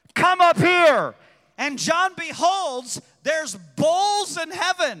 come up here. And John beholds, there's bowls in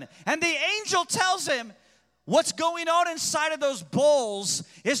heaven. And the angel tells him, what's going on inside of those bowls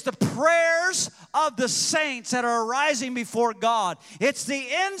is the prayers of the saints that are arising before God. It's the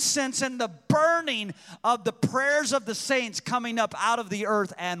incense and the burning of the prayers of the saints coming up out of the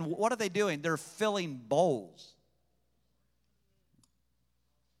earth. And what are they doing? They're filling bowls.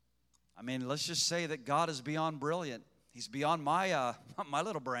 I mean, let's just say that God is beyond brilliant. He's beyond my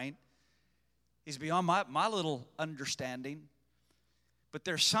little brain. He's beyond my little understanding. But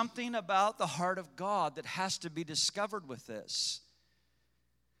there's something about the heart of God that has to be discovered with this.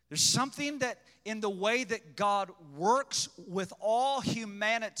 There's something that in the way that God works with all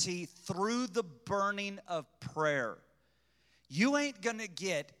humanity through the burning of prayer. You ain't going to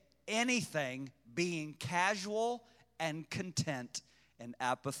get anything being casual and content and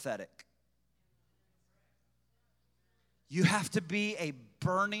apathetic. You have to be a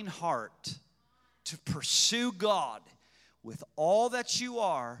burning heart to pursue God with all that you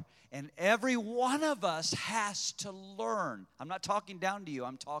are, and every one of us has to learn. I'm not talking down to you,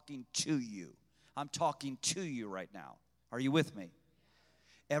 I'm talking to you. I'm talking to you right now. Are you with me?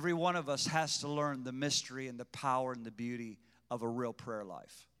 Every one of us has to learn the mystery and the power and the beauty of a real prayer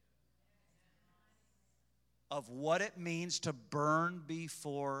life. Of what it means to burn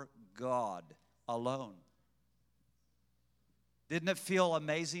before God alone. Didn't it feel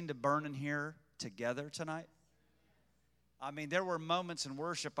amazing to burn in here together tonight? I mean, there were moments in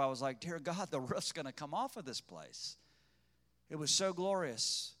worship I was like, dear God, the roof's going to come off of this place. It was so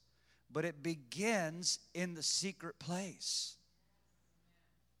glorious. But it begins in the secret place.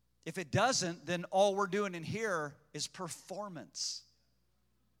 If it doesn't, then all we're doing in here is performance.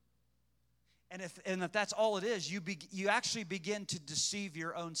 And if that's all it is, you actually begin to deceive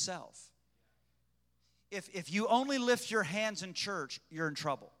your own self. If you only lift your hands in church, you're in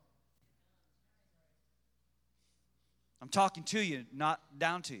trouble. I'm talking to you, not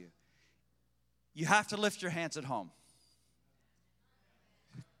down to you. You have to lift your hands at home.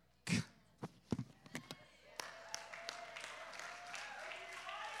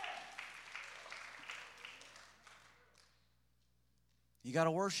 You got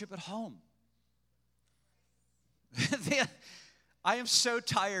to worship at home. I am so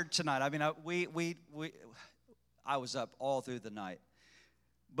tired tonight. I mean, I was up all through the night.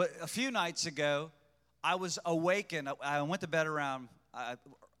 But a few nights ago, I was awakened. I went to bed around, I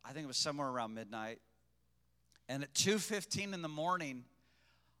think it was somewhere around midnight. And at 2:15 in the morning,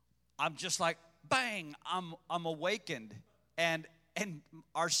 I'm just like, bang, I'm awakened. And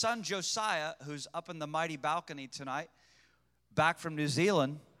our son Josiah, who's up in the mighty balcony tonight, back from New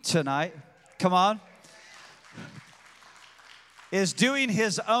Zealand tonight, come on, is doing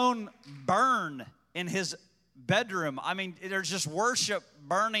his own burn in his bedroom. I mean, there's just worship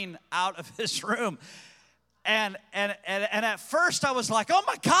burning out of his room. And at first I was like, oh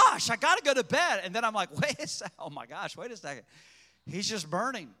my gosh, I got to go to bed. And then I'm like, wait a second. Oh my gosh, wait a second. He's just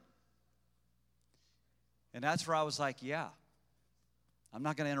burning. And that's where I was like, yeah, I'm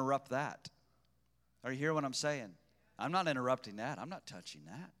not going to interrupt that. Are you hearing what I'm saying? I'm not interrupting that. I'm not touching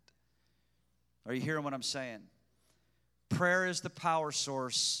that. Are you hearing what I'm saying? Prayer is the power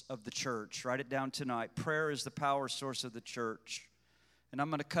source of the church. Write it down tonight. Prayer is the power source of the church. And I'm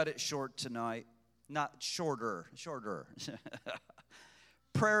going to cut it short tonight. Not shorter.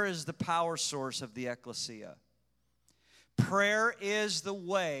 Prayer is the power source of the ecclesia. Prayer is the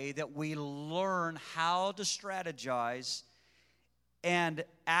way that we learn how to strategize and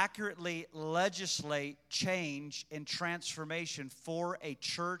accurately legislate change and transformation for a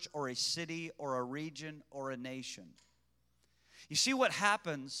church or a city or a region or a nation. You see what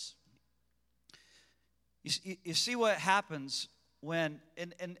happens? You see what happens when,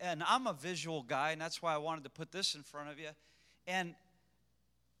 and I'm a visual guy, and that's why I wanted to put this in front of you. And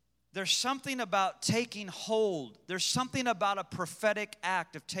there's something about taking hold. There's something about a prophetic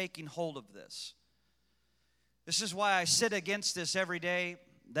act of taking hold of this. This is why I sit against this every day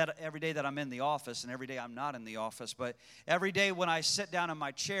that I'm in the office, and every day I'm not in the office. But every day when I sit down in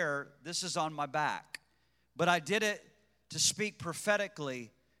my chair, this is on my back. But I did it to speak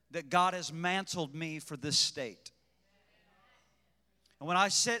prophetically that God has mantled me for this state. And when I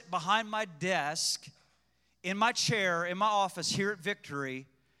sit behind my desk, in my chair, in my office here at Victory,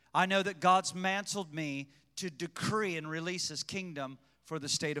 I know that God's mantled me to decree and release His kingdom for the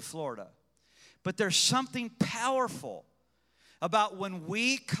state of Florida. But there's something powerful about when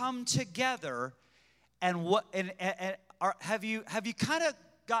we come together and have you kind of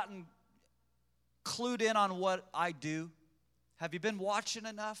gotten clued in on what I do? Have you been watching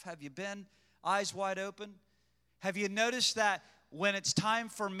enough? Have you been eyes wide open? Have you noticed that when it's time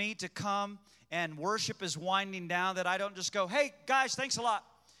for me to come and worship is winding down, that I don't just go, hey, guys, thanks a lot.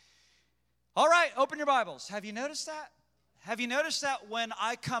 All right, open your Bibles. Have you noticed that? Have you noticed that when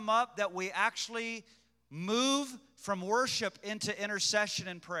I come up that we actually move from worship into intercession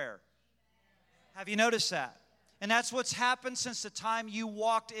and prayer? Have you noticed that? And that's what's happened since the time you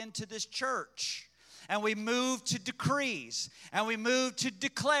walked into this church. And we moved to decrees, and we moved to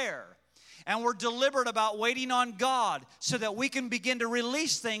declare. And we're deliberate about waiting on God so that we can begin to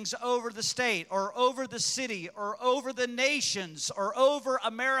release things over the state or over the city or over the nations or over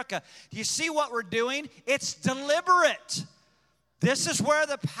America. Do you see what we're doing? It's deliberate. This is where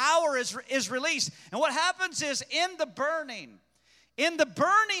the power is released. And what happens is in the burning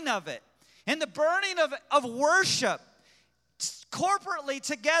of it, in the burning of worship, corporately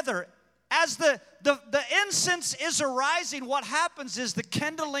together, as the incense is arising, what happens is the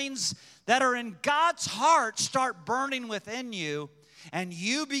kindlings that are in God's heart start burning within you, and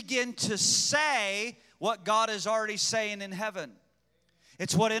you begin to say what God is already saying in heaven.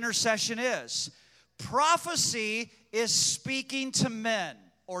 It's what intercession is. Prophecy is speaking to men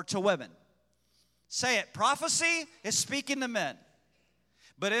or to women. Say it. Prophecy is speaking to men.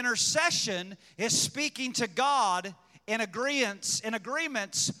 But intercession is speaking to God in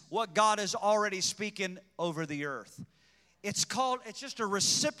agreements what God is already speaking over the earth. It's just a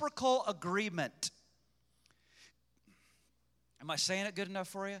reciprocal agreement. Am I saying it good enough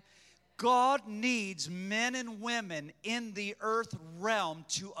for you? God needs men and women in the earth realm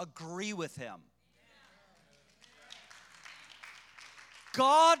to agree with Him.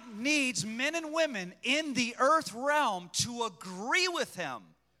 God needs men and women in the earth realm to agree with Him.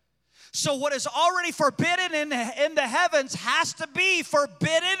 So what is already forbidden in the heavens has to be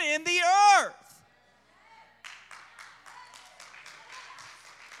forbidden in the earth.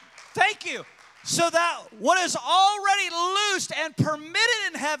 Thank you. So that what is already loosed and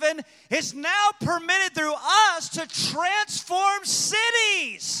permitted in heaven is now permitted through us to transform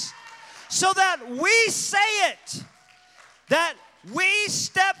cities. So that we say it. That we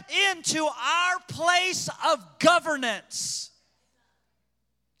step into our place of governance.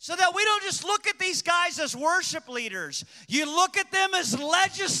 So that we don't just look at these guys as worship leaders. You look at them as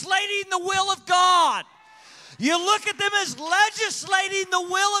legislating the will of God. You look at them as legislating the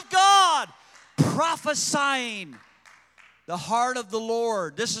will of God. Prophesying the heart of the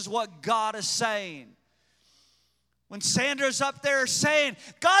Lord. This is what God is saying. When Sandra's up there saying,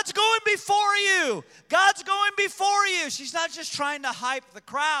 God's going before you. God's going before you. She's not just trying to hype the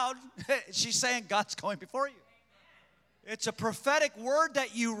crowd. She's saying God's going before you. It's a prophetic word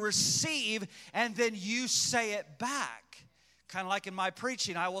that you receive and then you say it back. Kind of like in my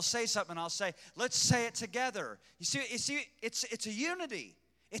preaching, I will say something and I'll say, let's say it together. You see, it's a unity.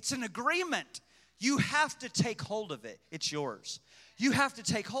 It's an agreement. You have to take hold of it. It's yours. You have to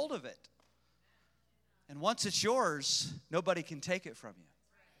take hold of it. And once it's yours, nobody can take it from you.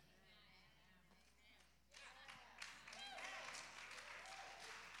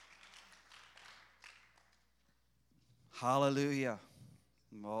 Hallelujah.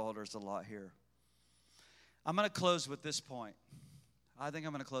 Oh, there's a lot here. I'm going to close with this point. I think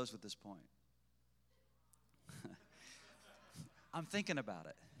I'm going to close with this point. I'm thinking about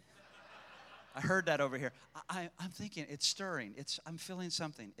it. I heard that over here. I'm thinking, it's stirring. I'm feeling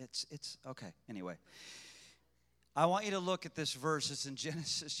something. It's okay. Anyway, I want you to look at this verse. It's in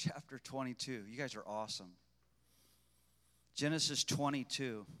Genesis chapter 22. You guys are awesome. Genesis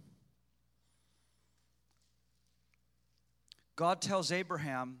 22. God tells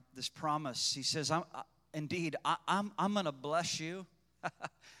Abraham this promise. He says, I'm going to bless you.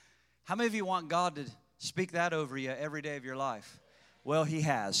 How many of you want God to speak that over you every day of your life? Well, He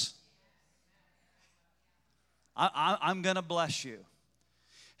has. I'm going to bless you.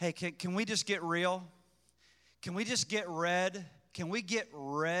 Hey, can we just get real? Can we just get rid? Can we get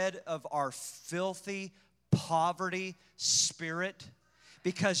rid of our filthy poverty spirit?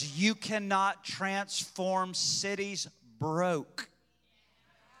 Because you cannot transform cities broke.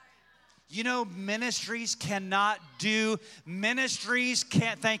 You know, ministries can't,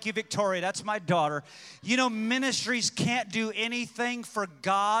 thank you, Victoria, that's my daughter. You know, ministries can't do anything for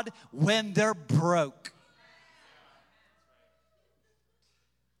God when they're broke.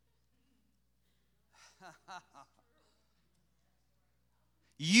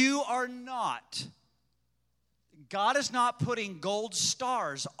 You are not. God is not putting gold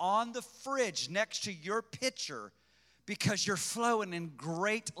stars on the fridge next to your pitcher because you're flowing in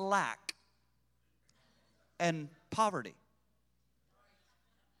great lack and poverty.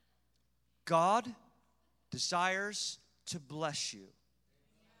 God desires to bless you.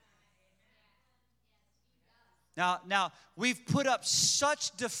 Now, we've put up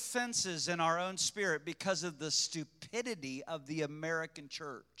such defenses in our own spirit because of the stupidity of the American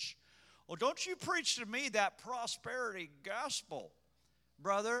church. Well, don't you preach to me that prosperity gospel.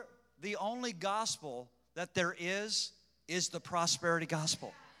 Brother, the only gospel that there is the prosperity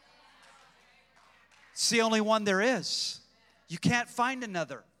gospel. It's the only one there is. You can't find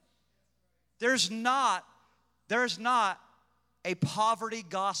another. There's not a poverty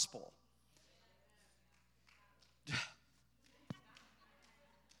gospel.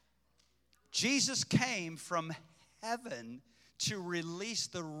 Jesus came from heaven to release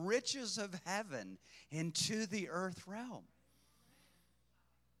the riches of heaven into the earth realm.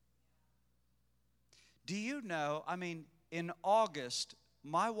 Do you know, in August,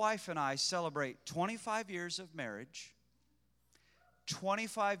 my wife and I celebrate 25 years of marriage,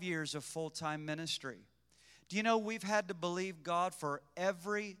 25 years of full-time ministry. Do you know we've had to believe God for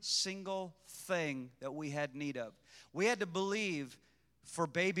every single thing that we had need of? We had to believe for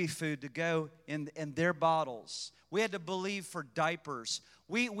baby food to go in their bottles. We had to believe for diapers.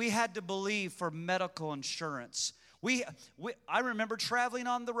 We had to believe for medical insurance. I remember traveling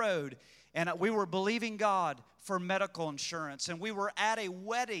on the road, and we were believing God for medical insurance. And we were at a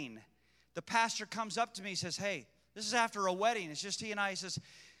wedding. The pastor comes up to me and says, hey, this is after a wedding. It's just he and I. He says,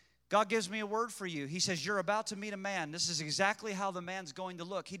 God gives me a word for you. He says, you're about to meet a man. This is exactly how the man's going to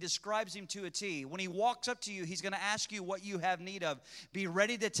look. He describes him to a T. When he walks up to you, he's going to ask you what you have need of. Be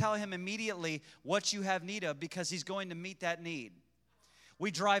ready to tell him immediately what you have need of because he's going to meet that need.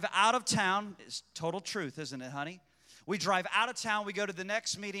 We drive out of town. It's total truth, isn't it, honey? We drive out of town. We go to the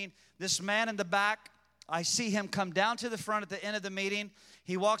next meeting. This man in the back, I see him come down to the front at the end of the meeting.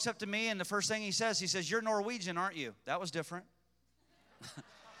 He walks up to me, and the first thing he says, you're Norwegian, aren't you? That was different.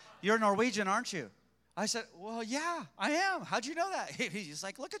 You're Norwegian, aren't you? I said, well, yeah, I am. How'd you know that? He's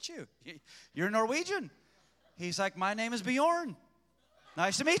like, look at you. You're Norwegian. He's like, my name is Bjorn.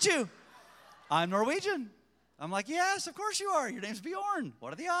 Nice to meet you. I'm Norwegian. I'm like, yes, of course you are. Your name's Bjorn.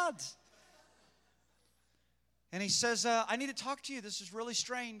 What are the odds? And he says, I need to talk to you. This is really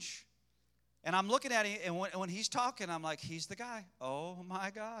strange. And I'm looking at him, and when he's talking, I'm like, he's the guy. Oh, my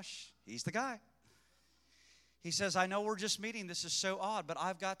gosh. He's the guy. He says, I know we're just meeting. This is so odd, but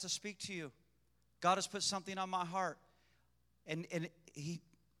I've got to speak to you. God has put something on my heart. And he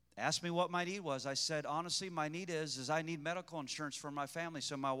asked me what my need was. I said, honestly, my need is I need medical insurance for my family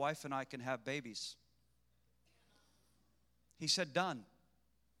so my wife and I can have babies. He said, done.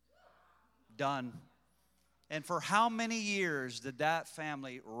 Done. And for how many years did that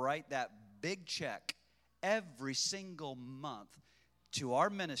family write that big check every single month to our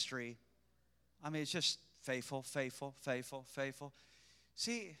ministry? It's just faithful, faithful, faithful, faithful.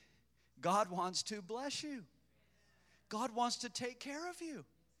 See, God wants to bless you. God wants to take care of you.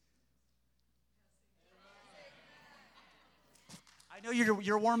 I know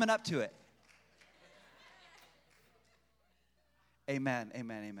you're warming up to it. Amen,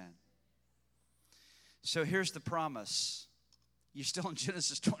 amen, amen. So here's the promise. You're still in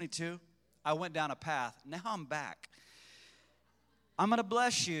Genesis 22? I went down a path. Now I'm back. I'm going to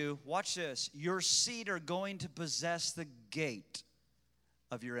bless you. Watch this. Your seed are going to possess the gate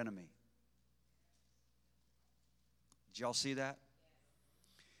of your enemy. Did y'all see that?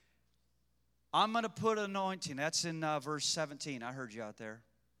 I'm going to put anointing. That's in verse 17. I heard you out there.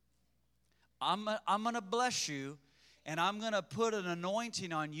 I'm going to bless you, and I'm going to put an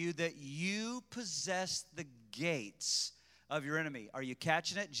anointing on you that you possess the gates of your enemy. Are you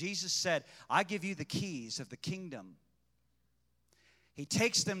catching it? Jesus said, I give you the keys of the kingdom. He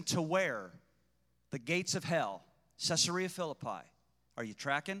takes them to where? The gates of hell, Caesarea Philippi. Are you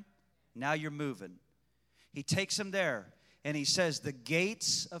tracking? Now you're moving. He takes them there, and he says, the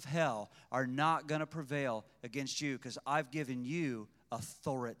gates of hell are not going to prevail against you because I've given you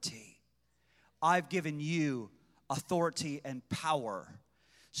authority. I've given you authority and power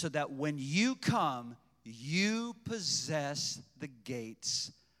so that when you come, you possess the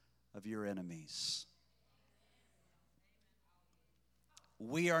gates of your enemies.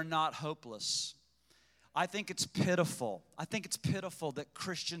 We are not hopeless. I think it's pitiful. I think it's pitiful that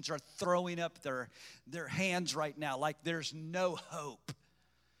Christians are throwing up their hands right now like there's no hope.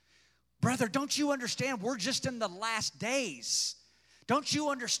 Brother, don't you understand? We're just in the last days. Don't you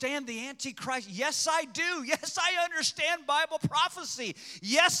understand the Antichrist? Yes, I do. Yes, I understand Bible prophecy.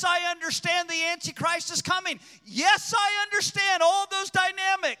 Yes, I understand the Antichrist is coming. Yes, I understand all those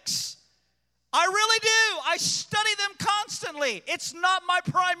dynamics. I really do. I study them constantly. It's not my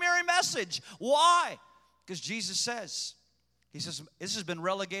primary message. Why? Because Jesus says, He says, this has been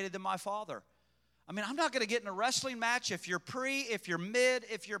relegated to my Father. I mean, I'm not going to get in a wrestling match if you're pre, if you're mid,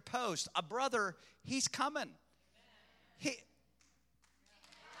 if you're post. A brother, He's coming.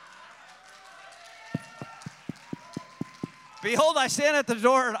 Behold, I stand at the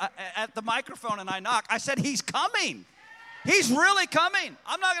door, at the microphone, and I knock. I said, He's coming. He's really coming.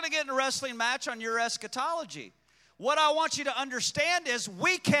 I'm not going to get in a wrestling match on your eschatology. What I want you to understand is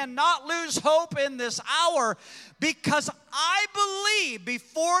we cannot lose hope in this hour because I believe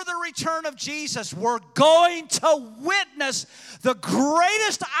before the return of Jesus, we're going to witness the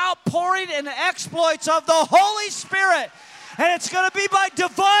greatest outpouring and exploits of the Holy Spirit. And it's going to be by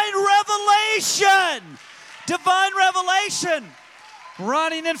divine revelation. Divine revelation.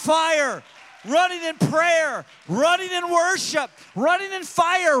 Running in fire. Running in prayer, running in worship, running in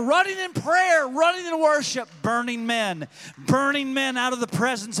fire, running in prayer, running in worship, burning men out of the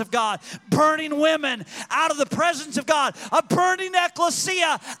presence of God, burning women out of the presence of God, a burning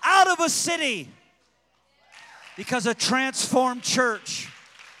ecclesia out of a city. Because a transformed church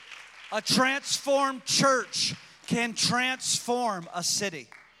can transform a city.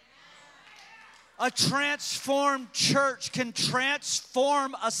 A transformed church can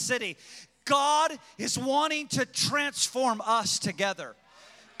transform a city. God is wanting to transform us together.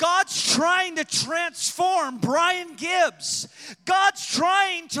 God's trying to transform Brian Gibbs. God's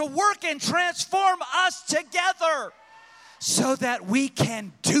trying to work and transform us together so that we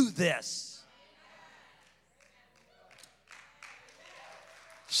can do this.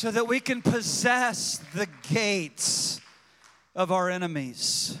 So that we can possess the gates of our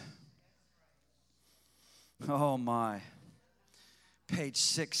enemies. Oh my. Page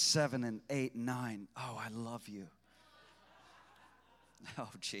 6, 7, and 8, 9. Oh, I love you. Oh,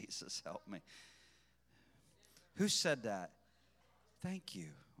 Jesus, help me. Who said that? Thank you.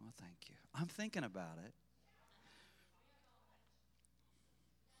 Well, thank you. I'm thinking about it.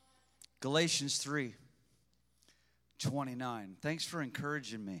 Galatians 3, 29. Thanks for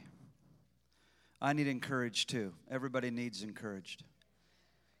encouraging me. I need encouraged too. Everybody needs encouraged.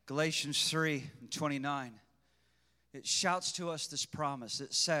 Galatians 3, 29. It shouts to us this promise.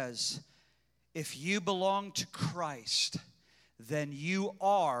 It says, if you belong to Christ, then you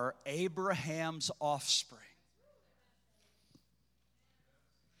are Abraham's offspring.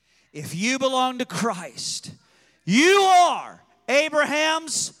 If you belong to Christ, you are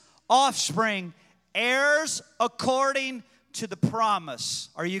Abraham's offspring, heirs according to the promise.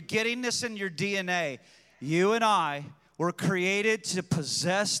 Are you getting this in your DNA? You and I were created to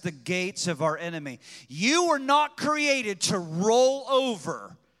possess the gates of our enemy. You were not created to roll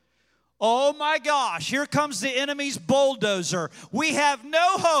over. Oh my gosh, here comes the enemy's bulldozer. We have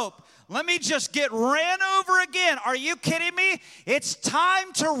no hope. Let me just get ran over again. Are you kidding me? It's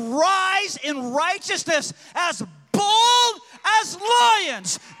time to rise in righteousness as bold as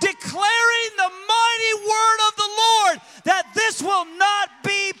lions, declaring the mighty word of the Lord that this will not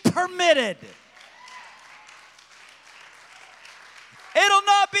be permitted. It'll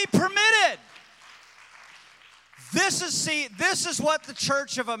not be permitted. This is what the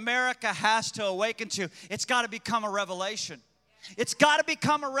Church of America has to awaken to. It's got to become a revelation. It's got to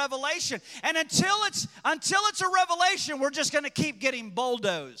become a revelation. And until it's a revelation, we're just going to keep getting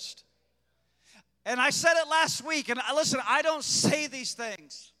bulldozed. And I said it last week, and listen, I don't say these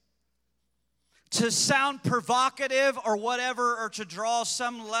things to sound provocative or whatever, or to draw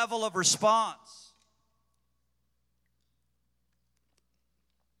some level of response.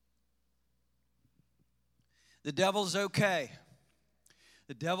 The devil's okay.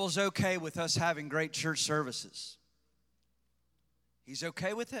 The devil's okay with us having great church services. He's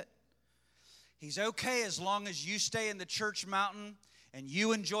okay with it. He's okay as long as you stay in the church mountain and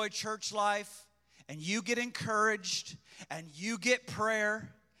you enjoy church life and you get encouraged and you get prayer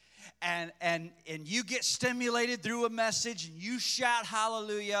and you get stimulated through a message and you shout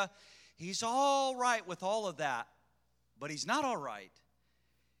hallelujah. He's all right with all of that, but he's not all right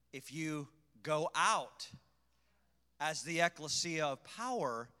if you go out as the ecclesia of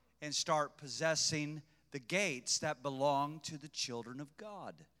power and start possessing the gates that belong to the children of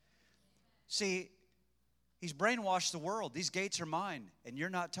God. See, he's brainwashed the world. These gates are mine, and you're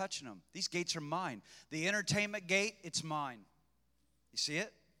not touching them. These gates are mine. The entertainment gate, it's mine. You see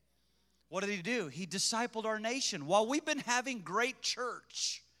it? What did he do? He discipled our nation. While we've been having great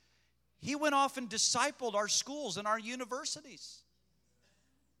church, he went off and discipled our schools and our universities.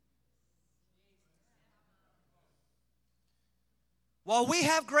 While we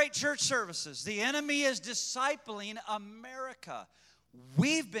have great church services, the enemy is discipling America.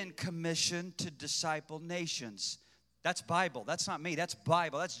 We've been commissioned to disciple nations. That's Bible. That's not me. That's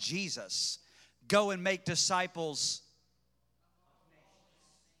Bible. That's Jesus. Go and make disciples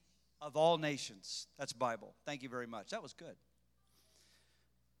of all nations. That's Bible. Thank you very much. That was good.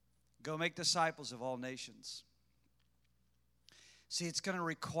 Go make disciples of all nations. See, it's going to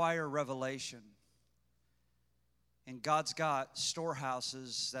require revelation. And God's got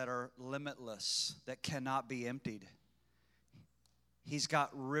storehouses that are limitless, that cannot be emptied. He's got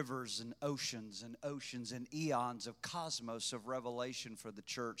rivers and oceans and eons of cosmos of revelation for the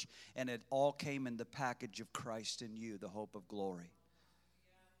church. And it all came in the package of Christ in you, the hope of glory.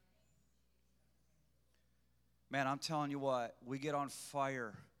 Man, I'm telling you what, we get on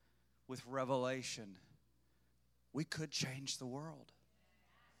fire with revelation. We could change the world.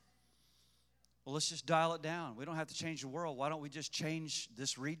 Well, let's just dial it down. We don't have to change the world. Why don't we just change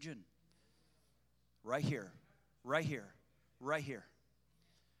this region? Right here, right here, right here,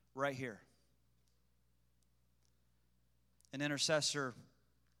 right here. An intercessor,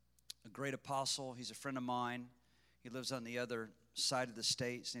 a great apostle. He's a friend of mine. He lives on the other side of the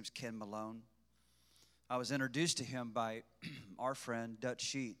state. His name's Ken Malone. I was introduced to him by our friend, Dutch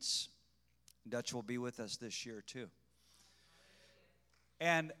Sheets. Dutch will be with us this year, too.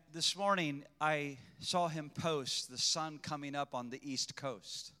 And this morning, I saw him post the sun coming up on the East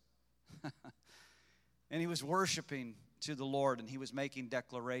Coast. And he was worshiping to the Lord, and he was making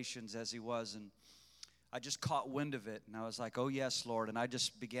declarations as he was. And I just caught wind of it, and I was like, oh, yes, Lord. And I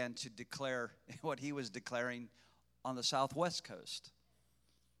just began to declare what he was declaring on the Southwest Coast.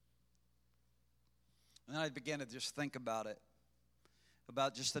 And then I began to just think about it,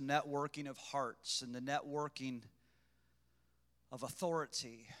 about just the networking of hearts and the networking of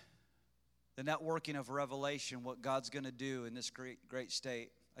authority, the networking of revelation, what God's going to do in this great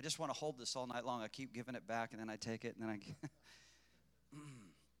state. I just want to hold this all night long. I keep giving it back, and then I take it, and then I...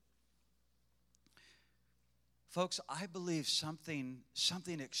 Folks, I believe something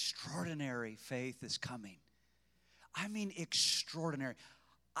extraordinary faith is coming. I mean extraordinary.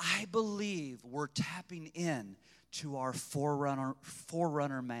 I believe we're tapping in to our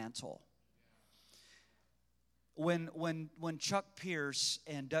forerunner mantle. When Chuck Pierce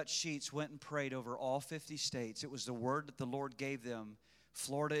and Dutch Sheets went and prayed over all 50 states, it was the word that the Lord gave them.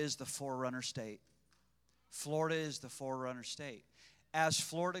 Florida is the forerunner state. Florida is the forerunner state. As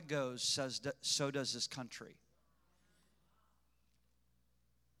Florida goes, so does this country.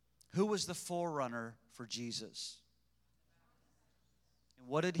 Who was the forerunner for Jesus? And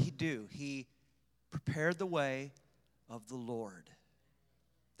what did he do? He prepared the way of the Lord.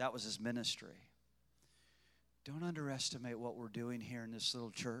 That was his ministry. Don't underestimate what we're doing here in this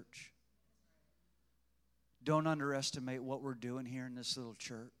little church. Don't underestimate what we're doing here in this little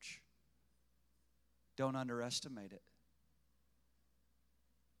church. Don't underestimate it.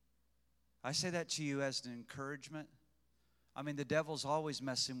 I say that to you as an encouragement. I mean, the devil's always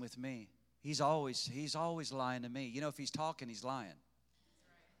messing with me. He's always lying to me. You know, if he's talking, he's lying.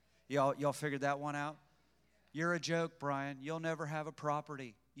 Y'all figured that one out? You're a joke, Brian. You'll never have a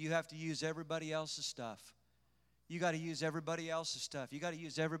property. You have to use everybody else's stuff. You got to use everybody else's stuff. You got to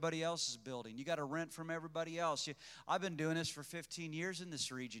use everybody else's building. You got to rent from everybody else. I've been doing this for 15 years in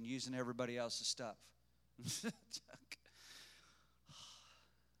this region, using everybody else's stuff.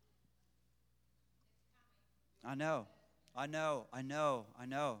 I know.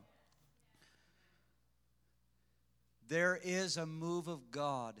 There is a move of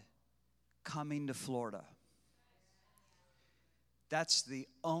God coming to Florida. That's the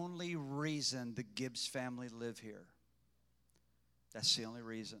only reason the Gibbs family live here. That's the only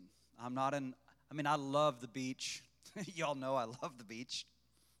reason. I love the beach. Y'all know I love the beach.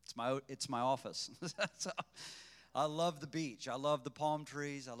 It's my office. So, I love the beach. I love the palm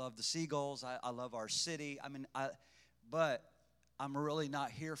trees. I love the seagulls. I love our city. But I'm really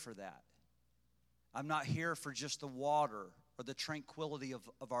not here for that. I'm not here for just the water or the tranquility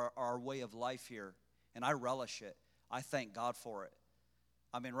of our way of life here. And I relish it. I thank God for it.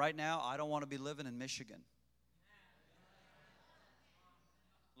 I mean, right now, I don't want to be living in Michigan.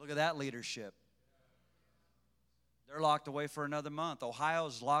 Look at that leadership. They're locked away for another month.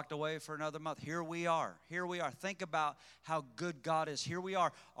 Ohio's locked away for another month. Here we are. Here we are. Think about how good God is. Here we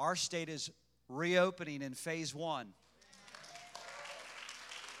are. Our state is reopening in phase 1.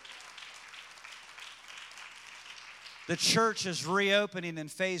 The church is reopening in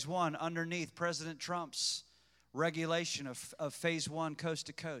phase 1 underneath President Trump's regulation of phase 1 coast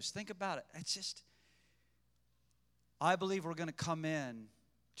to coast. Think about it. It's just, I believe we're going to come in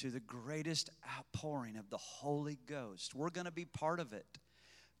to the greatest outpouring of the Holy Ghost. We're going to be part of it.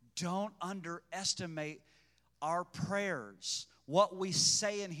 Don't underestimate our prayers, what we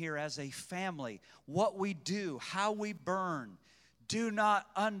say in here as a family, what we do, how we burn. Do not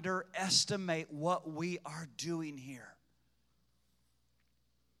underestimate what we are doing here.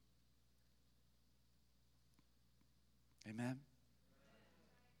 Amen.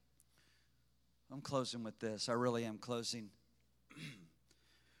 I'm closing with this. I really am closing.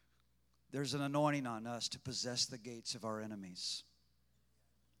 There's an anointing on us to possess the gates of our enemies.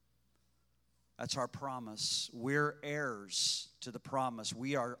 That's our promise. We're heirs to the promise.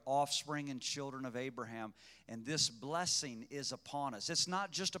 We are offspring and children of Abraham, and this blessing is upon us. It's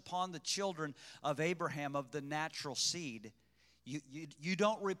not just upon the children of Abraham, of the natural seed. You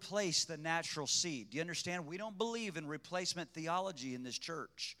don't replace the natural seed. Do you understand? We don't believe in replacement theology in this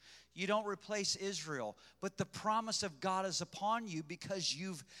church. You don't replace Israel, but the promise of God is upon you because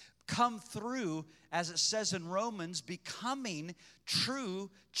you've come through, as it says in Romans, becoming true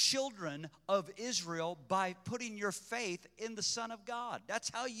children of Israel by putting your faith in the Son of God. That's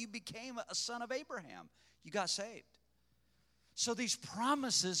how you became a son of Abraham. You got saved. So these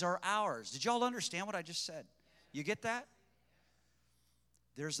promises are ours. Did y'all understand what I just said? You get that?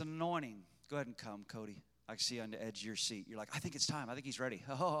 There's an anointing. Go ahead and come, Cody. I see you on the edge of your seat. You're like, I think it's time. I think he's ready.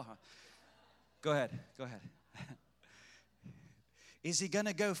 Oh. Go ahead. Go ahead. Is he going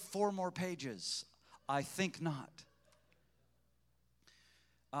to go 4 more pages? I think not.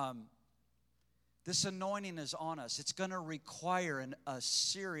 This anointing is on us. It's going to require a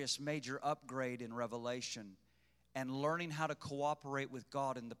serious major upgrade in revelation and learning how to cooperate with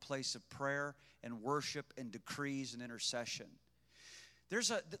God in the place of prayer and worship and decrees and intercession. There's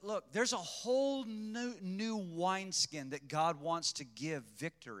a whole new wineskin that God wants to give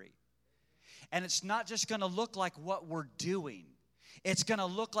victory. And it's not just going to look like what we're doing. It's going to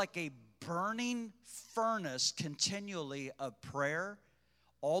look like a burning furnace continually of prayer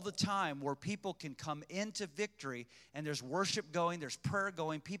all the time, where people can come into victory and there's worship going, there's prayer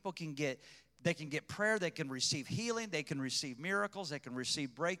going. People can get prayer, they can receive healing, they can receive miracles, they can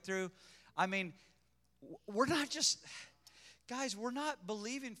receive breakthrough. I mean, we're not just, guys, we're not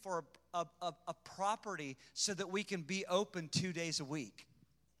believing for a property so that we can be open 2 days a week.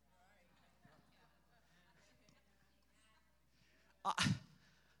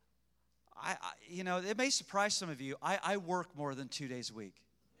 It may surprise some of you. I work more than 2 days a week.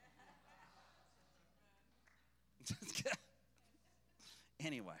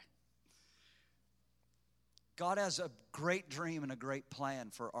 Anyway, God has a great dream and a great plan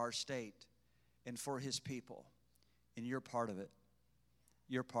for our state and for His people. And you're part of it.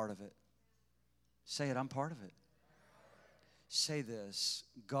 You're part of it. Say it, I'm part of it. Say this,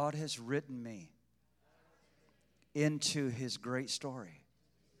 God has written me into His great story.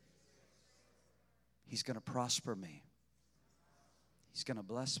 He's going to prosper me. He's going to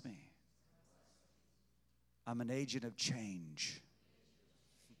bless me. I'm an agent of change.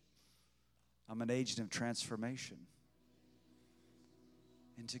 I'm an agent of transformation.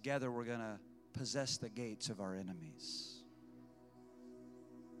 And together we're going to possess the gates of our enemies.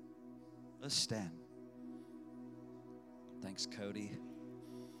 Let's stand. Thanks, Cody.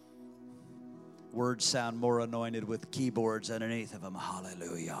 Words sound more anointed with keyboards underneath of them.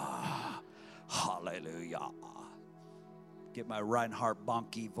 Hallelujah. Hallelujah. Get my Reinhard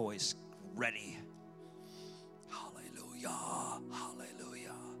Bonnke voice ready. Hallelujah.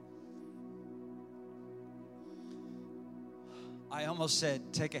 Hallelujah. I almost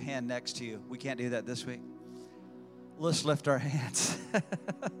said, take a hand next to you. We can't do that this week. Let's lift our hands.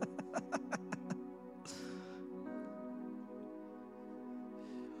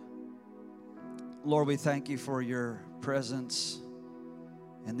 Lord, we thank you for your presence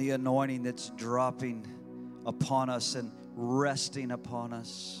and the anointing that's dropping upon us and resting upon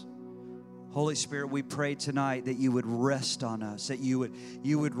us. Holy Spirit, we pray tonight that you would rest on us, that you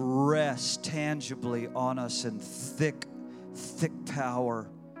would rest tangibly on us in thick power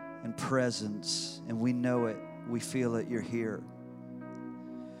and presence. And we know it. We feel it. You're here.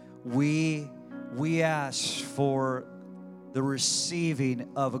 We ask for the receiving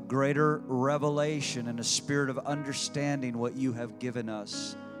of a greater revelation and a spirit of understanding what you have given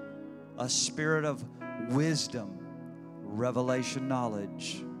us. A spirit of wisdom, revelation,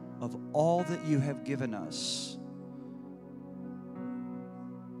 knowledge of all that you have given us,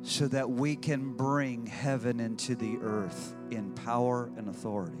 so that we can bring heaven into the earth in power and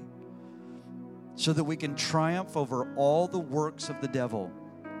authority, so that we can triumph over all the works of the devil,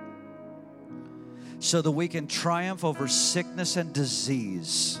 so that we can triumph over sickness and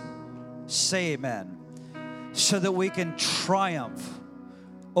disease. Say amen. So that we can triumph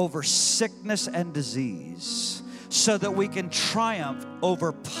over sickness and disease, so that we can triumph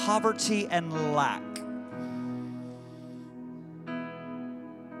over poverty and lack.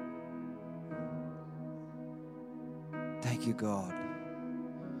 Thank you, God.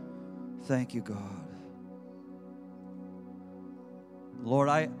 Thank you, God.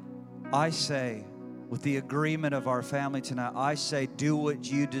 Lord, I say, with the agreement of our family tonight, I say, do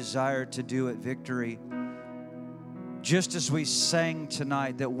what you desire to do at Victory. Just as we sang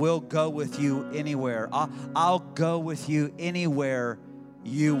tonight, that we'll go with you anywhere. I'll go with you anywhere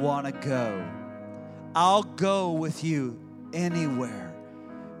you want to go. I'll go with you anywhere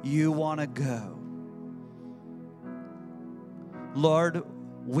you want to go. Lord,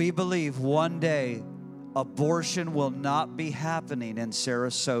 we believe one day abortion will not be happening in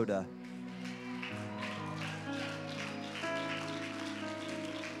Sarasota.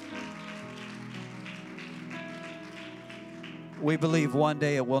 We believe one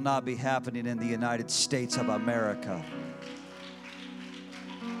day it will not be happening in the United States of America.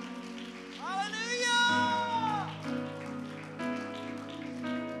 Hallelujah!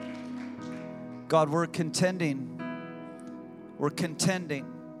 God, we're contending. We're contending.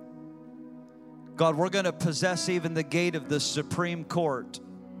 God, we're going to possess even the gate of the Supreme Court.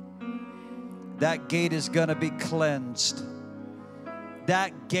 That gate is going to be cleansed.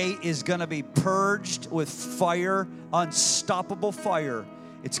 That gate is going to be purged with fire, unstoppable fire.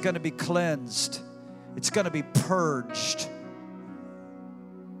 It's going to be cleansed. It's going to be purged.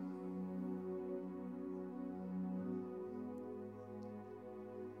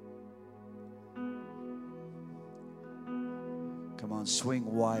 Come on, swing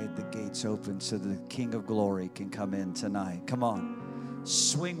wide the gates open so the King of Glory can come in tonight. Come on,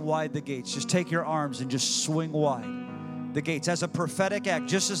 swing wide the gates. Just take your arms and just swing wide the gates as a prophetic act.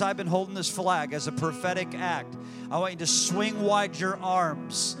 Just as I've been holding this flag as a prophetic act, I want you to swing wide your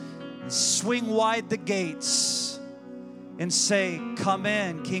arms, swing wide the gates, and say, come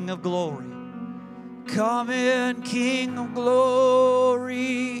in, King of Glory. Come in, King of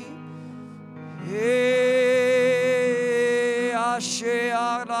Glory. Hey, ashe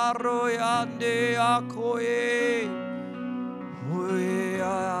araroyande akoye. We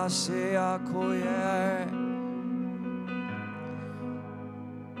ase akoye.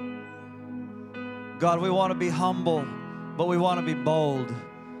 God, we want to be humble, but we want to be bold.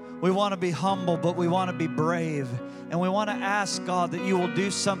 We want to be humble, but we want to be brave. And we want to ask, God, that you will do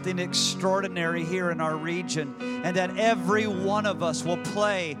something extraordinary here in our region, and that every one of us will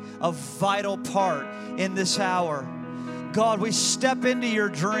play a vital part in this hour. God, we step into your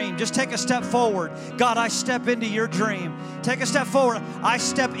dream. Just take a step forward. God, I step into your dream. Take a step forward. I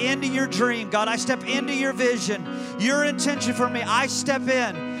step into your dream. God, I step into your vision, your intention for me. I step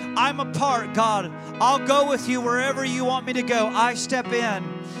in. I'm a part, God. I'll go with you wherever you want me to go. I step in.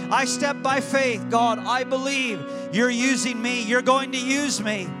 I step by faith, God. I believe you're using me. You're going to use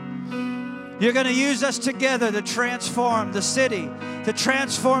me. You're going to use us together to transform the city, to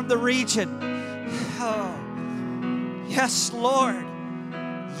transform the region. Oh. Yes, Lord.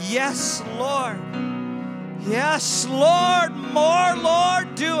 Yes, Lord. Yes, Lord. More,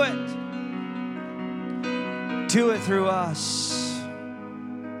 Lord. Do it. Do it through us.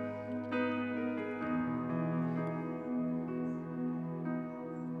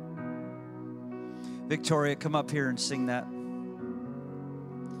 Victoria, come up here and sing that.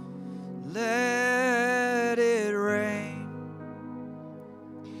 Let it rain.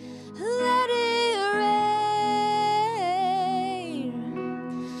 Let it rain.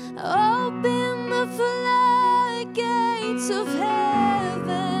 Open the floodgates of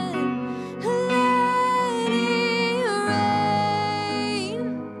heaven. Let it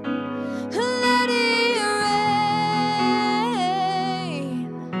rain. Let it rain.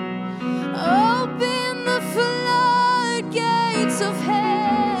 Open the floodgates of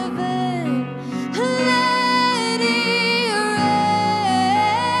heaven.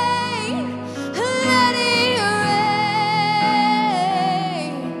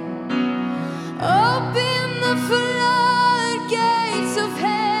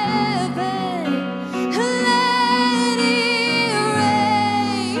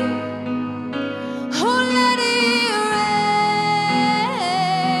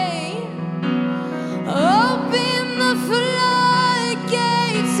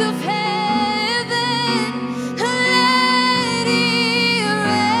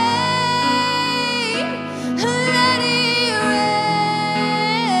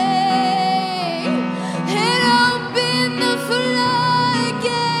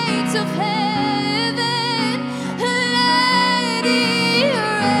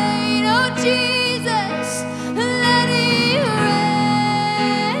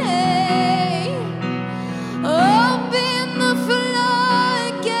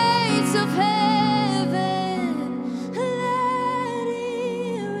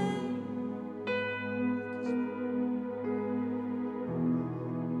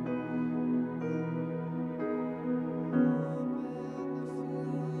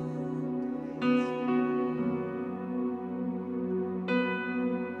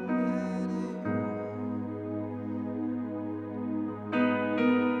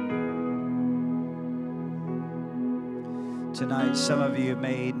 Tonight, some of you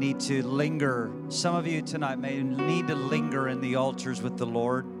may need to linger. Some of you tonight may need to linger in the altars with the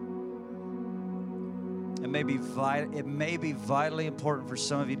Lord. It may be vitally important for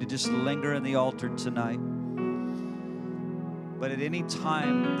some of you to just linger in the altar tonight. But at any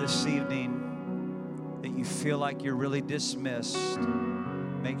time this evening that you feel like you're really dismissed,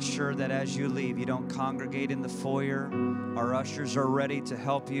 make sure that as you leave, you don't congregate in the foyer. Our ushers are ready to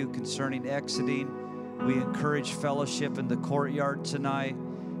help you concerning exiting. We encourage fellowship in the courtyard tonight.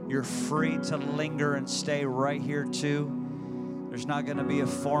 You're free to linger and stay right here too. There's not going to be a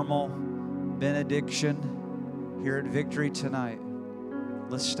formal benediction here at Victory tonight.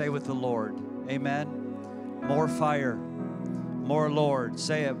 Let's stay with the Lord. Amen. More fire. More Lord.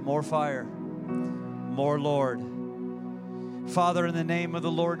 Say it. More fire. More Lord. Father, in the name of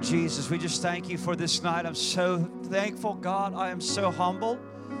the Lord Jesus, we just thank you for this night. I'm so thankful, God. I am so humble.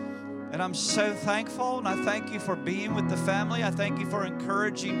 And I'm so thankful, and I thank you for being with the family. I thank you for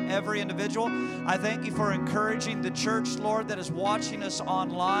encouraging every individual. I thank you for encouraging the church, Lord, that is watching us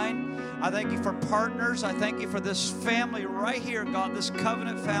online. I thank you for partners. I thank you for this family right here, God, this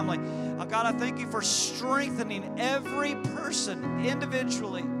covenant family. God, I thank you for strengthening every person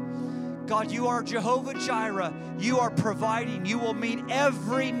individually. God, you are Jehovah Jireh. You are providing. You will meet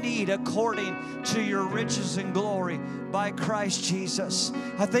every need according to your riches and glory by Christ Jesus.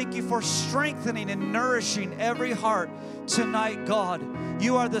 I thank you for strengthening and nourishing every heart tonight, God.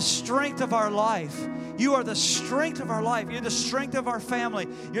 You are the strength of our life. You are the strength of our life. You're the strength of our family.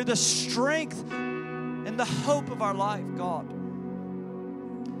 You're the strength and the hope of our life, God.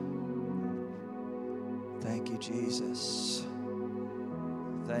 Thank you, Jesus.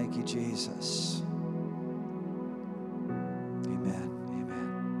 Thank you, Jesus. Amen.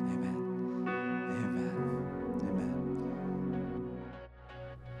 Amen. Amen. Amen. Amen.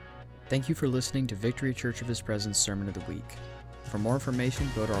 Thank you for listening to Victory Church of His Presence Sermon of the Week. For more information,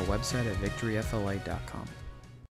 go to our website at victoryfla.com.